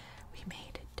we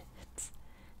made it. It's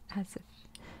as of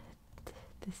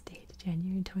this date,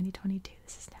 January 2022.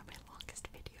 This is now my longest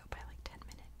video by like 10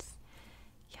 minutes.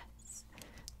 Yes.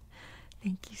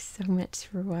 Thank you so much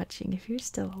for watching. If you're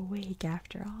still awake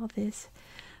after all this,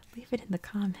 leave it in the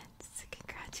comments.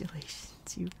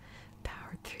 Congratulations, you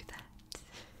powered through that.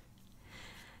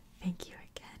 Thank you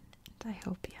again, and I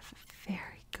hope you have a